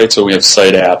of the site. So we have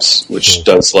site apps, which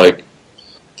does like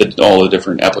all the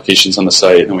different applications on the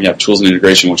site, and we have tools and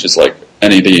integration, which is like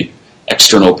any of the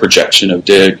external projection of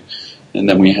Dig, and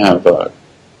then we have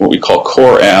what we call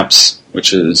core apps,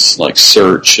 which is like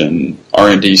search and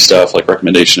R&D stuff like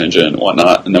recommendation engine and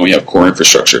whatnot, and then we have core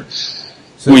infrastructure.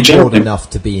 So it's broad enough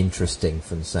to be interesting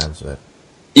from the sounds of it.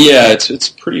 Yeah, it's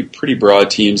pretty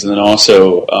broad teams, and then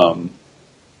also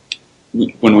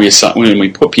when we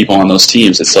put people on those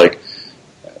teams, it's like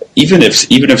even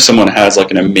if someone has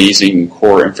like an amazing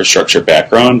core infrastructure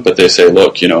background, but they say,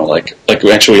 look, like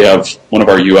we actually have one of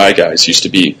our UI guys used to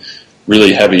be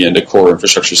really heavy into core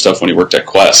infrastructure stuff when he worked at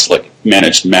Quest, like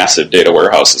managed massive data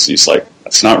warehouses. And he's like,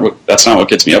 that's not what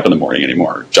gets me up in the morning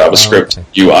anymore. JavaScript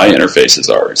UI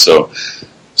interfaces are. So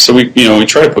we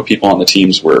try to put people on the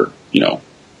teams where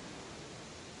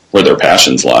their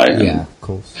passions lie. Yeah, of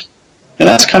course. And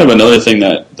that's kind of another thing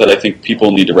that I think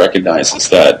people need to recognize is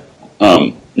that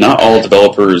not all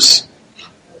developers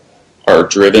are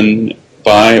driven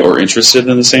by or interested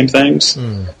in the same things.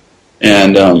 Mm.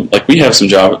 And we have some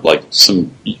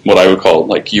what I would call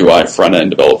like UI front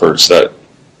end developers that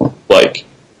like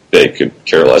they could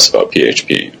care less about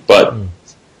PHP, but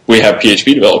we have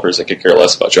PHP developers that could care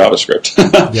less about JavaScript.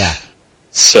 Yeah.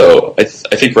 So I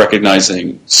think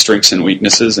recognizing strengths and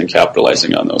weaknesses and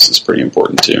capitalizing on those is pretty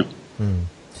important too.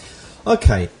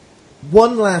 Okay,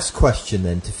 one last question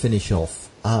then to finish off.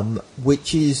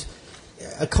 which is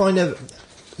a kind of,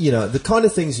 the kind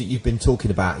of things that you've been talking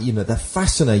about, they're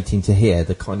fascinating to hear,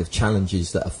 the kind of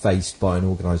challenges that are faced by an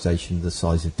organisation the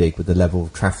size of Digg with the level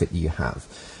of traffic that you have.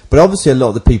 But obviously a lot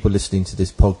of the people listening to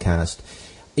this podcast,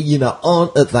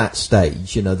 aren't at that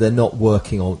stage. They're not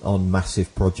working on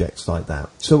massive projects like that.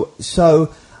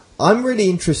 So I'm really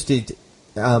interested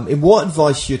in what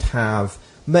advice you'd have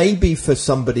maybe for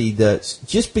somebody that's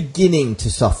just beginning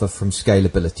to suffer from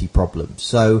scalability problems.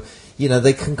 So,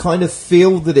 they can kind of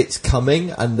feel that it's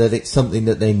coming and that it's something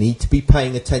that they need to be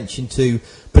paying attention to,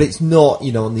 but it's not,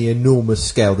 on the enormous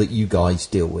scale that you guys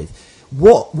deal with.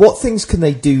 What things can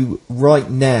they do right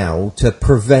now to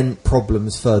prevent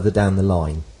problems further down the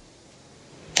line?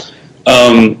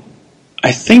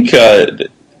 I think the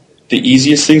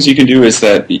easiest things you can do is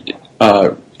that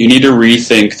you need to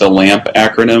rethink the LAMP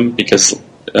acronym, because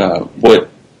what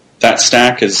that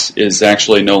stack is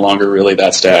actually no longer really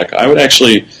that stack. I would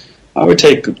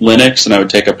take Linux and I would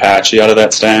take Apache out of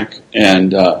that stack,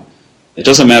 and it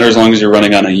doesn't matter as long as you're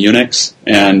running on a Unix.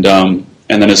 And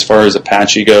then as far as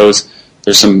Apache goes,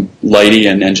 there's some Lydie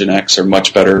and Nginx are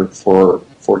much better for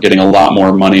getting a lot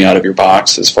more money out of your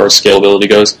box as far as scalability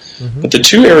goes. Mm-hmm. But the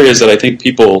two areas that I think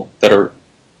people that are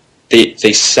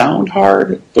they sound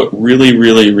hard, but really,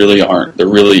 really, really aren't. They're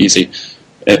really easy,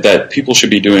 that people should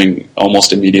be doing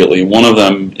almost immediately. One of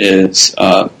them is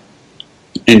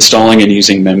installing and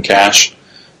using Memcache,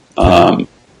 and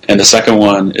the second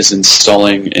one is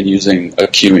installing and using a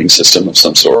queuing system of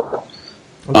some sort.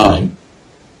 Okay.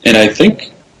 And I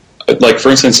think, like for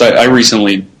instance, I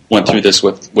recently went through this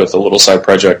with a little side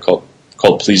project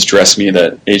called Please Dress Me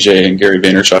that AJ and Gary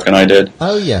Vaynerchuk and I did.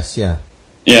 Oh yes, yeah.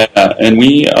 Yeah, and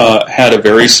we had a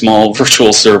very small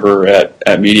virtual server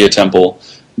at Media Temple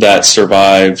that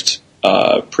survived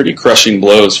pretty crushing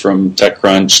blows from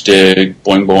TechCrunch, Digg,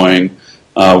 Boing Boing,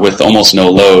 with almost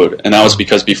no load. And that was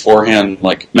because beforehand,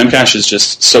 like, Memcache is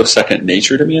just so second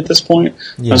nature to me at this point.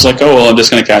 Yeah. I was like, oh, well, I'm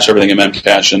just going to cache everything in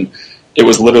Memcache. And it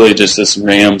was literally just this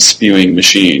RAM spewing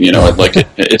machine,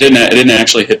 it didn't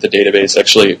actually hit the database.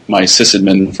 Actually, my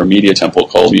sysadmin from Media Temple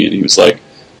called me and he was like,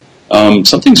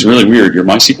 something's really weird. Your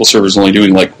MySQL server is only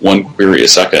doing like one query a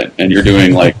second, and you're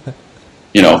doing like,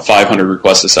 500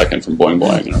 requests a second from Boing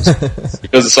Boing. And I was like,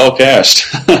 because it's all cached.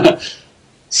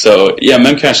 So yeah,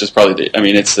 Memcache is probably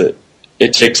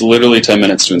it takes literally 10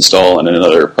 minutes to install and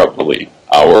another probably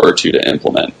hour or two to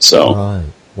implement. So right.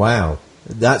 Wow.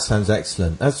 That sounds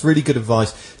excellent. That's really good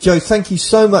advice. Joe, thank you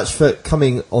so much for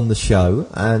coming on the show,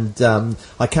 and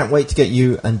I can't wait to get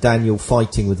you and Daniel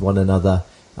fighting with one another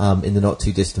in the not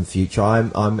too distant future.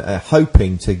 I'm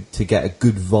hoping to get a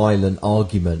good violent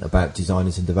argument about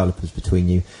designers and developers between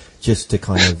you, just to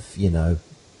kind of,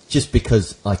 just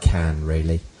because I can,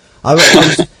 really.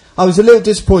 I was a little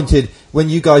disappointed when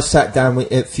you guys sat down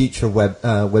at Future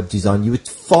Web Design. You were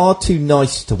far too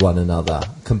nice to one another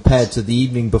compared to the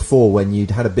evening before when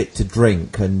you'd had a bit to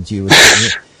drink and you were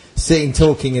sitting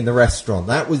talking in the restaurant.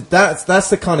 That's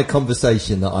the kind of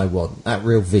conversation that I want. That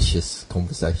real vicious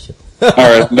conversation. All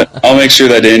right, I'll make sure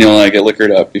that Daniel and I get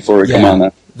liquored up before we come on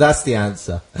that. That's the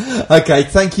answer. Okay,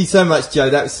 thank you so much, Joe.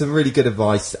 That was some really good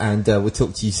advice, and we'll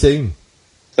talk to you soon.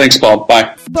 Thanks, Paul.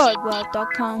 Bye.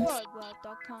 Birdworld.com.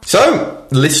 So,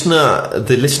 the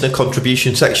listener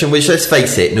contribution section, which, let's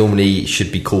face it, normally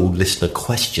should be called listener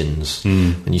questions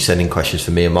when you send in questions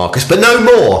for me and Marcus, but no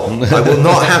more. I will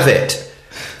not have it.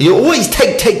 You always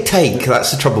take.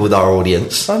 That's the trouble with our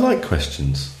audience. I like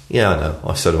questions. Yeah, I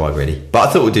know. So do I, really. But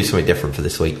I thought we'd do something different for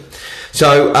this week.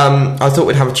 So, I thought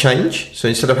we'd have a change. So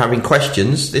instead of having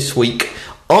questions this week,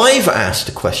 I've asked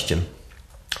a question.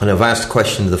 And I've asked a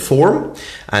question to the forum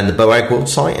and the BOAG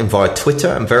website and via Twitter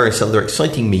and various other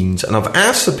exciting means. And I've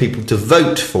asked for people to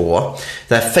vote for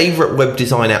their favourite web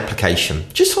design application.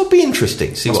 Just so it'd be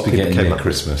interesting. See what people came up with.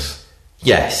 Christmas.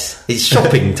 Yes, it's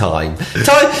shopping time.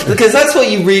 Because that's what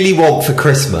you really want for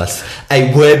Christmas,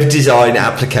 a web design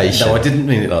application. No, I didn't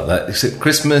mean it like that. Except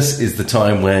Christmas is the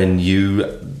time when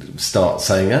you start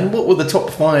saying, and what were the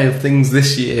top 5 things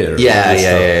this year?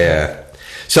 Yeah.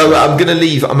 So I'm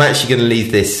actually going to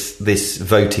leave this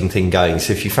voting thing going.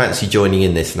 So if you fancy joining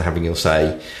in this and having your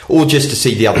say, or just to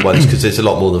see the other ones, because there's a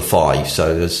lot more than 5,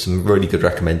 so there's some really good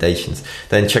recommendations,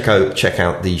 then check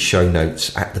out the show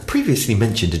notes at the previously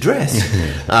mentioned address,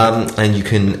 and you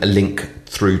can link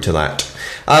through to that.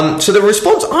 So the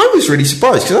response, I was really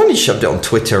surprised, because I only shoved it on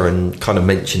Twitter and kind of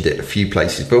mentioned it a few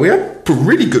places, but we had a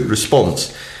really good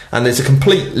response. And there's a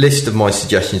complete list of my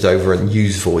suggestions over at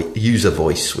User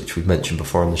Voice, which we've mentioned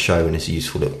before on the show, and it's a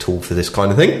useful little tool for this kind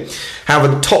of thing.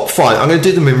 However, the top 5, I'm going to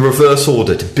do them in reverse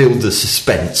order to build the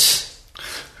suspense.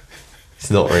 It's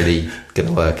not really going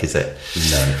to work, is it?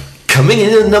 No. Coming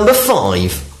in at number 5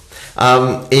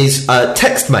 is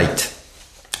TextMate.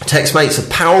 TextMate's a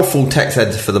powerful text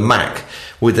editor for the Mac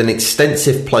with an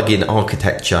extensive plugin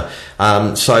architecture.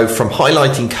 So from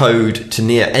highlighting code to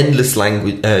near endless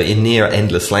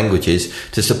languages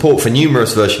to support for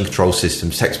numerous version control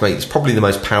systems, TextMate is probably the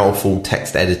most powerful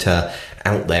text editor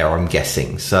out there, I'm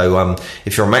guessing. So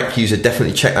if you're a Mac user,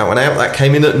 definitely check that one out. That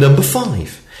came in at number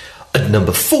 5. At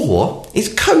number 4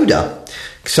 is Coda.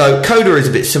 So Coda is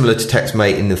a bit similar to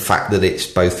TextMate in the fact that it's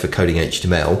both for coding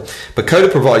HTML, but Coda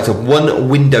provides a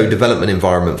one-window development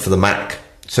environment for the Mac.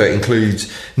 So it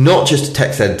includes not just a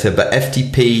text editor, but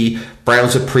FTP,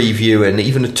 browser preview, and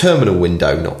even a terminal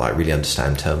window. Not that I really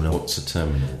understand terminal. What's a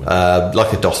terminal window?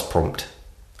 Like a DOS prompt.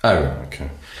 Oh, okay.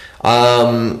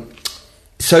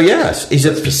 So yes, It's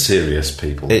for serious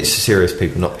people. It's serious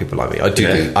people, not people like me. I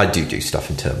do stuff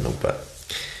in terminal, but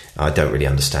I don't really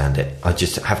understand it. I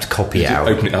just have to copy it out.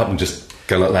 Open it up and just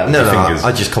go like that with No, your fingers.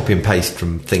 I just copy and paste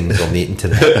from things on the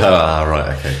internet.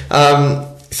 Right, okay.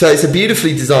 So it's a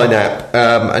beautifully designed app,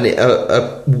 and it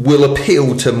will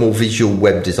appeal to more visual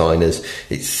web designers.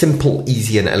 It's simple,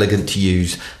 easy, and elegant to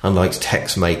use, unlike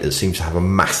TextMate that seems to have a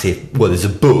massive... Well, there's a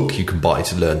book you can buy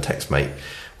to learn TextMate,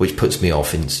 which puts me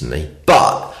off instantly.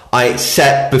 But I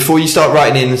accept, before you start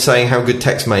writing in and saying how good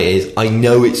TextMate is, I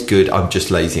know it's good, I'm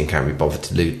just lazy and can't be bothered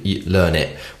to learn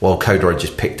it, while Coda I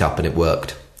just picked up and it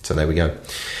worked. So there we go.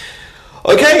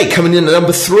 Okay, coming in at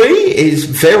number 3 is,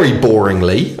 very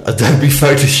boringly, Adobe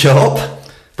Photoshop,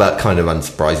 but kind of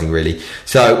unsurprising really.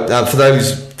 So for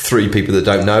those 3 people that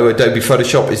don't know, Adobe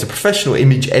Photoshop is a professional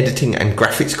image editing and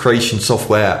graphics creation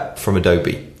software from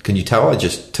Adobe. Can you tell? I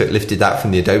just lifted that from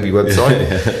the Adobe website.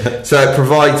 Yeah. So it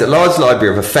provides a large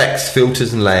library of effects,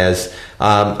 filters, and layers,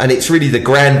 and it's really the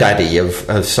granddaddy of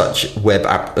such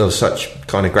such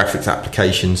kind of graphics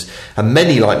applications. And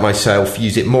many, like myself,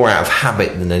 use it more out of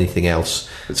habit than anything else.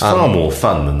 It's far more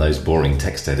fun than those boring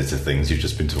text editor things you've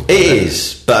just been talking about. It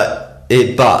is, but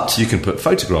you can put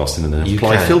photographs in and then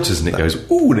apply filters, and it goes,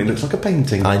 ooh, and it looks like a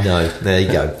painting. I know. There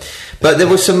you go. But there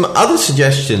were some other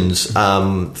suggestions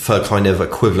for kind of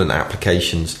equivalent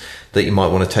applications that you might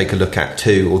want to take a look at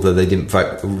too, although they didn't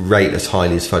rate as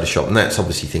highly as Photoshop. And that's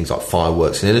obviously things like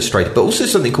Fireworks and Illustrator, but also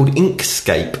something called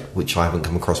Inkscape, which I haven't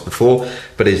come across before,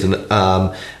 but is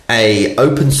a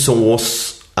open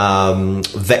source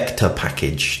vector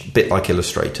package, a bit like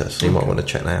Illustrator. So you might want to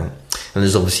check that out. And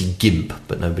there's obviously GIMP,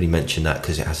 but nobody mentioned that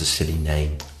because it has a silly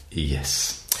name.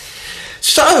 Yes.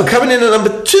 So, coming in at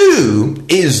number 2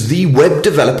 is the Web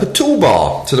Developer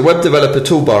Toolbar. So the Web Developer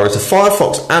Toolbar is a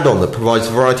Firefox add-on that provides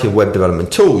a variety of web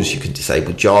development tools. You can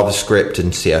disable JavaScript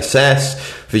and CSS,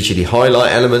 visually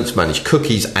highlight elements, manage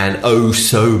cookies, and oh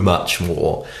so much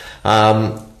more.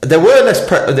 There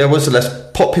was a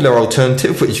less popular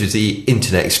alternative, which was the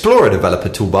Internet Explorer Developer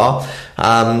Toolbar,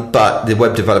 but the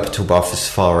Web Developer Toolbar for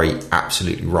Safari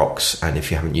absolutely rocks, and if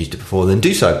you haven't used it before, then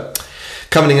do so.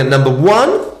 Coming in at number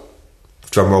 1...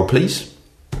 drum roll please,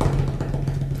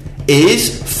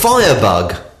 is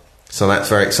Firebug. So that's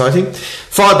very exciting.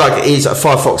 Firebug is a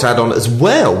Firefox add-on as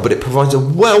well, but it provides a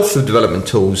wealth of development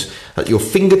tools at your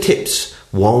fingertips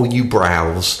while you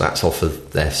browse. That's off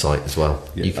of their site as well.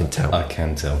 Yeah, you can tell. I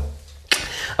can tell.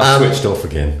 I've switched off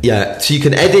again. Yeah, so you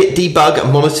can edit, debug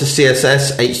and monitor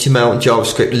CSS, HTML and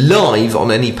JavaScript live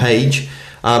on any page.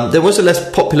 There was a less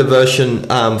popular version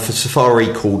for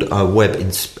Safari called Web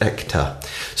Inspector.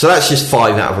 So that's just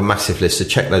 5 out of a massive list, so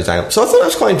check those out. So I thought that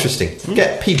was quite interesting.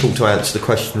 Get people to answer the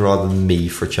question rather than me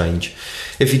for a change.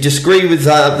 If you disagree with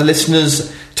the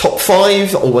listeners' top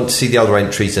 5 or want to see the other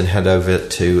entries, then head over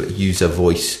to User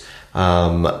Voice,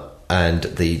 and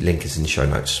the link is in the show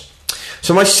notes.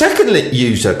 So my second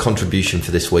user contribution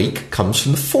for this week comes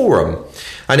from the forum,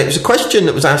 and it was a question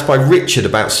that was asked by Richard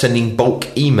about sending bulk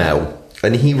email.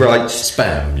 And he writes...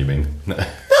 Spam, you mean? No,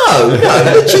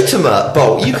 legitimate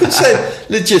bulk. You could send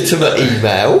legitimate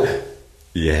email.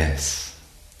 Yes.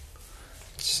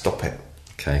 Stop it.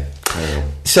 Okay.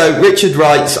 So Richard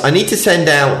writes, I need to send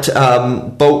out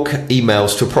bulk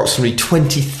emails to approximately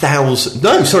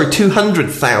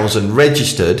 200,000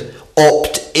 registered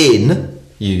opt-in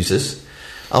users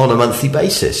on a monthly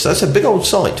basis. So that's a big old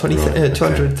site,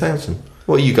 200,000.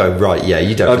 Well, you go, right, yeah,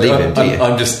 you don't believe him, do you?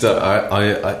 I'm just,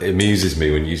 it amuses me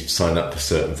when you sign up for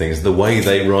certain things, the way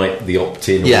they write the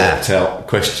opt-in or opt-out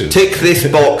question. Tick this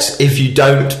box if you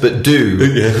don't, but do.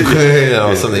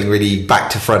 Or something really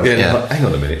back to front. Yeah. Like, hang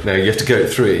on a minute. No, you have to go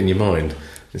through it in your mind.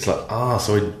 It's like,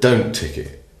 so I don't tick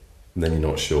it. And then you're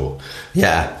not sure.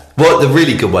 Yeah. Well, the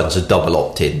really good ones are double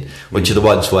opt-in, which are the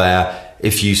ones where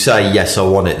if you say, yes, I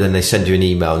want it, then they send you an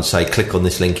email and say, click on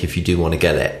this link if you do want to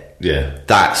get it. Yeah.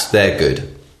 they're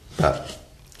good. But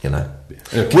you know,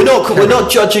 Okay. we're not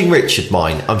judging Richard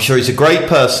Mine. I'm sure he's a great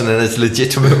person and has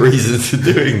legitimate reasons for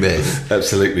doing this.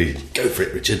 Absolutely. Go for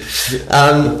it, Richard.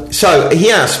 So he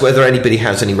asked whether anybody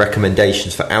has any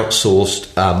recommendations for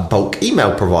outsourced bulk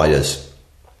email providers.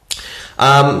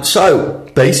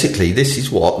 So basically, this is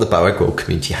what the Boag World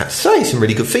community has to say. Some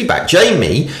really good feedback.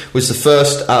 Jamie was the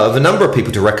first of a number of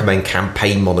people to recommend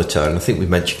Campaign Monitor, and I think we've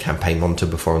mentioned Campaign Monitor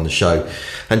before on the show.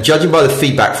 And judging by the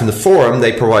feedback from the forum,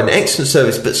 they provide an excellent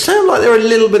service, but sound like they're a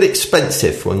little bit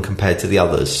expensive when compared to the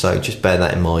others. So just bear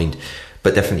that in mind,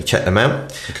 but definitely check them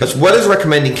out. Okay. As well as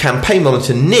recommending Campaign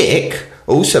Monitor, Nick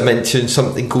also mentioned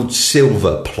something called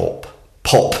Silver Pop.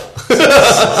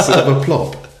 Silver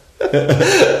Plop.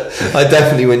 I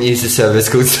definitely wouldn't use a service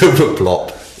called Silver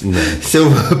Plop. No.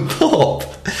 Silver Pop,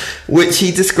 which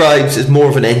he describes as more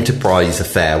of an enterprise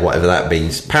affair, whatever that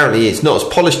means. Apparently it's not as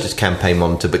polished as Campaign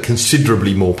Monitor, but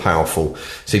considerably more powerful.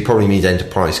 So he probably means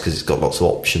enterprise because it's got lots of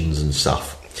options and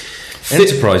stuff.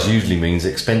 Enterprise usually means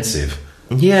expensive.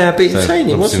 Yeah, but it's saying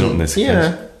it wasn't. Not in this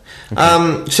yeah. case.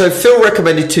 Okay. So Phil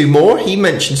recommended two more. He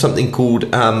mentioned something called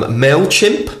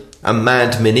MailChimp and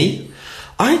Mad Mini.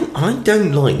 I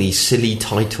don't like these silly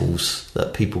titles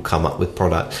that people come up with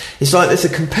product. It's like there's a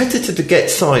competitor to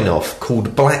get sign off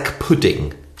called Black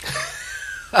Pudding.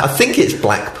 I think it's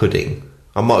Black Pudding.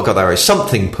 I might have got that right.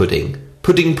 Something Pudding.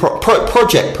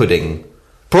 Project Pudding.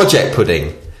 Project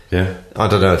Pudding. Yeah. I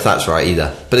don't know if that's right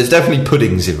either. But there's definitely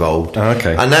puddings involved. Oh,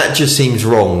 okay. And that just seems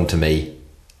wrong to me.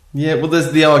 Yeah, well,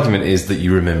 the argument is that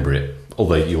you remember it,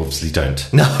 although you obviously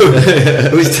don't. No,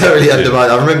 it was totally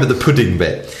undermined. I remember the pudding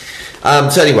bit.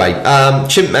 So anyway,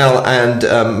 Chimpmail and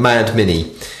Mad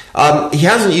Mini. He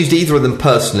hasn't used either of them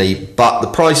personally, but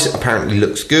the price apparently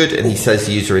looks good, and he says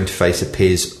the user interface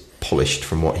appears polished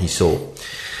from what he saw.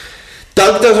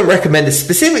 Doug doesn't recommend a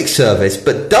specific service,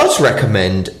 but does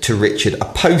recommend to Richard a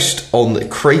post on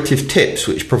Creative Tips,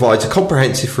 which provides a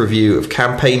comprehensive review of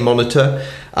Campaign Monitor,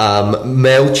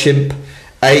 MailChimp,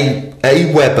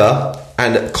 Aweber,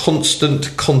 and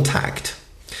Constant Contact.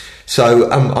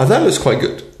 So I thought it was quite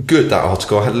good, that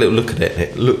article. I had a little look at it, and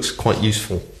it looks quite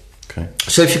useful. Okay.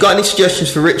 So if you've got any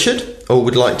suggestions for Richard, or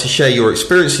would like to share your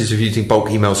experiences of using bulk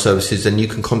email services, then you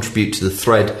can contribute to the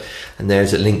thread, and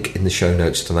there's a link in the show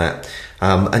notes to that.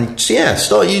 And so yeah,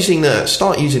 start using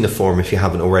the forum if you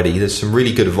haven't already. There's some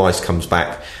really good advice comes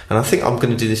back, and I think I'm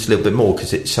going to do this a little bit more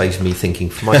because it saves me thinking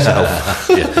for myself.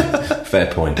 Yeah,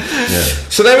 fair point. Yeah.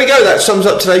 So there we go. That sums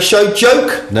up today's show.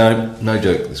 Joke? No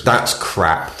joke. That's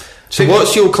crap. So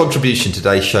what's your contribution to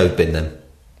today's show been then?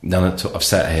 None at all. I've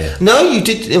sat here. No, you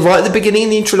did right at the beginning in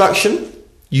the introduction.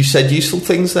 You said useful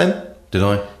things then. Did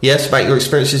I? Yes, about your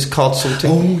experiences card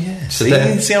sorting. Oh, yeah. So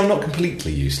see, I'm not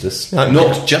completely useless. No,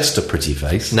 not just a pretty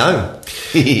face. No.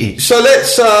 So let's...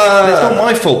 It's not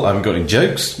my fault I haven't got any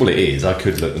jokes. Well, it is. I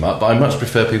could look them up, but I much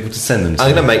prefer people to send them to me.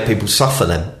 I'm going to make people suffer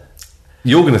then.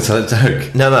 You're going to tell a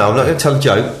joke? No, I'm not going to tell a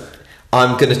joke.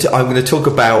 I'm going to talk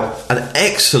about an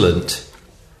excellent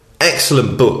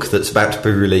book that's about to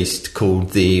be released called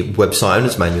The Website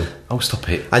Owner's Manual. Oh, stop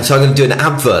it. And so I'm going to do an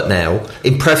advert now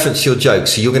in preference to your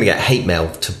jokes, so you're going to get hate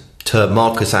mail to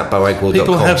Marcus@boagworld.com.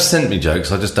 People have sent me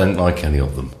jokes, I just don't like any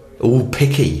of them. All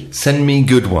picky. Send me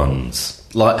good ones.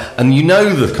 And you know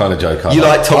the kind of joke I like. You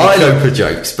like Tommy Cooper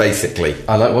jokes, basically.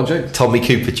 I like what joke? Tommy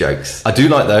Cooper jokes. I do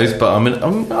like those, but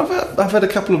I've had a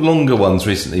couple of longer ones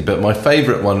recently, but my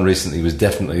favourite one recently was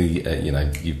definitely,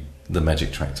 the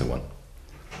Magic Tractor one.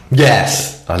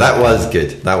 Yes, that was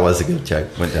good. That was a good joke.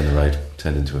 Went down the road,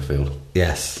 turned into a field.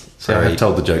 Yes. So I have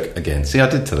told the joke again. See, I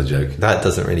did tell a joke. That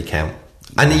doesn't really count.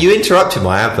 And you interrupted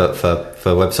my advert for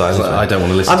website. I don't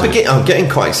want to listen to it. I'm getting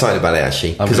quite excited about it,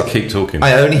 actually. I'm going to keep talking.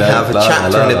 I only have a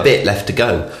chapter and a bit left to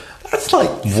go. That's like...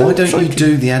 Why don't you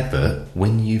do the advert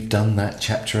when you've done that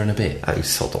chapter and a bit? Oh,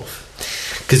 sod off.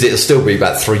 Because it'll still be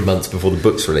about 3 months before the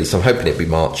book's released. I'm hoping it'll be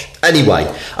March. Anyway,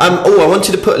 I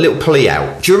wanted to put a little plea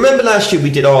out. Do you remember last year we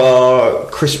did our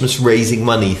Christmas raising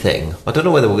money thing? I don't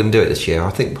know whether we're going to do it this year. I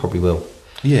think we probably will.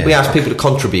 Yeah. We asked people to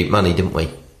contribute money, didn't we?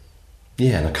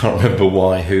 Yeah, and I can't remember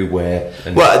why, who, where.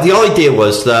 Well, the idea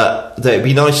was that it'd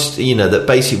be nice, that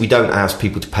basically we don't ask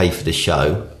people to pay for the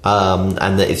show,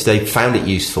 and that if they found it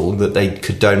useful, that they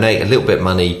could donate a little bit of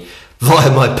money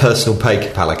via my personal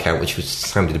PayPal account, which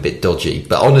sounded a bit dodgy,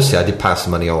 but honestly, I did pass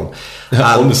the money on.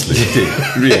 Honestly, you did,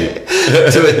 really?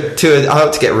 I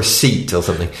hope to get a receipt or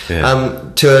something.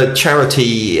 Yeah. To a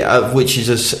charity which is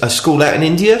a school out in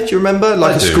India. Do you remember,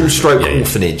 like a school-stroke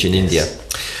orphanage in India?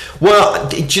 Well,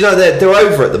 do you know they're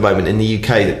over at the moment in the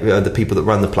UK? The people that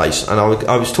run the place, and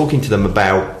I was talking to them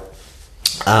about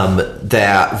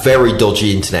their very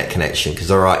dodgy internet connection because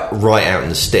they're right out in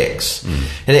the sticks.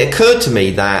 And it occurred to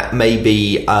me that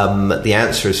maybe the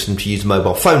answer is for them to use a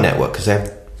mobile phone network because they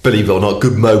have, believe it or not, a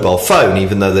good mobile phone,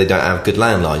 even though they don't have good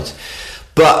landlines.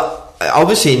 But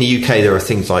obviously in the UK there are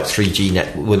things like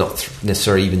 3G well, not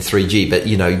necessarily even 3G, but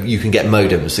you can get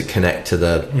modems that connect to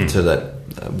the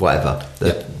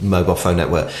mobile phone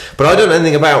network. But I don't know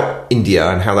anything about India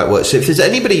and how that works. So if there's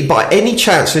anybody by any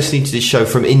chance listening to this show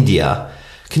from India,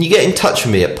 can you get in touch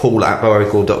with me at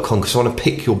paul@boagworld.com because I want to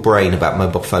pick your brain about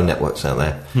mobile phone networks out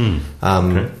there.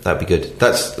 Okay. That'd be good.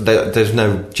 There's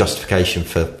no justification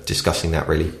for discussing that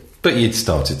really. But you'd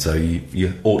started, so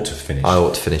you ought to finish. I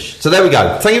ought to finish. So there we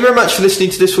go. Thank you very much for listening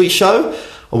to this week's show.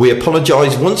 We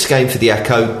apologise once again for the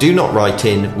echo. Do not write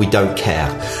in. We don't care.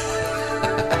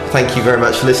 Thank you very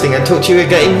much for listening and talk to you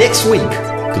again next week.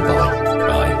 Goodbye.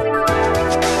 Bye.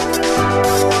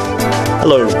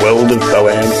 Hello, world of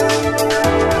Boag.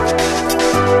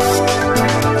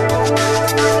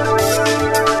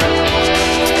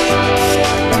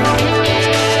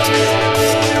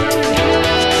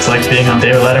 It's like being on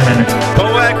David Letterman.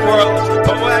 Boag World.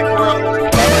 Boag World.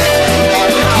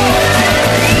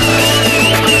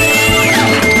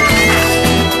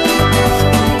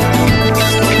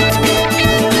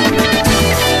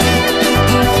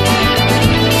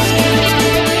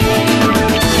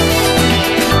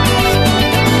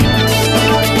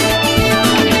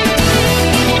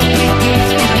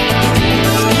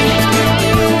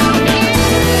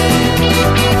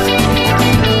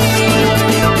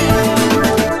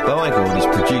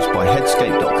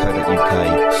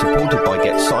 Supported by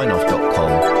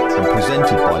GetSignOff.com and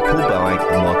presented by Paul Boag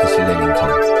and Marcus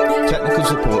Lillington. Technical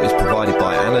support is provided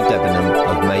by Anna Debenham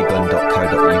of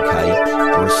Mayburn.co.uk.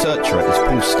 The researcher is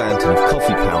Paul Stanton of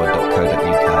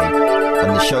CoffeePower.co.uk,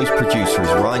 and the show's producer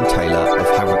is Ryan Taylor of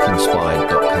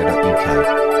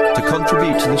Havocinspired.co.uk. To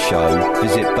contribute to the show,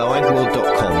 visit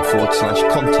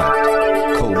boagworld.com/contact.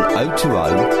 Call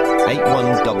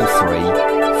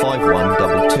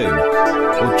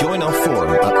 020-8133-5122 or join our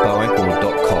forum at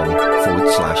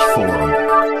boagworld.com/forum.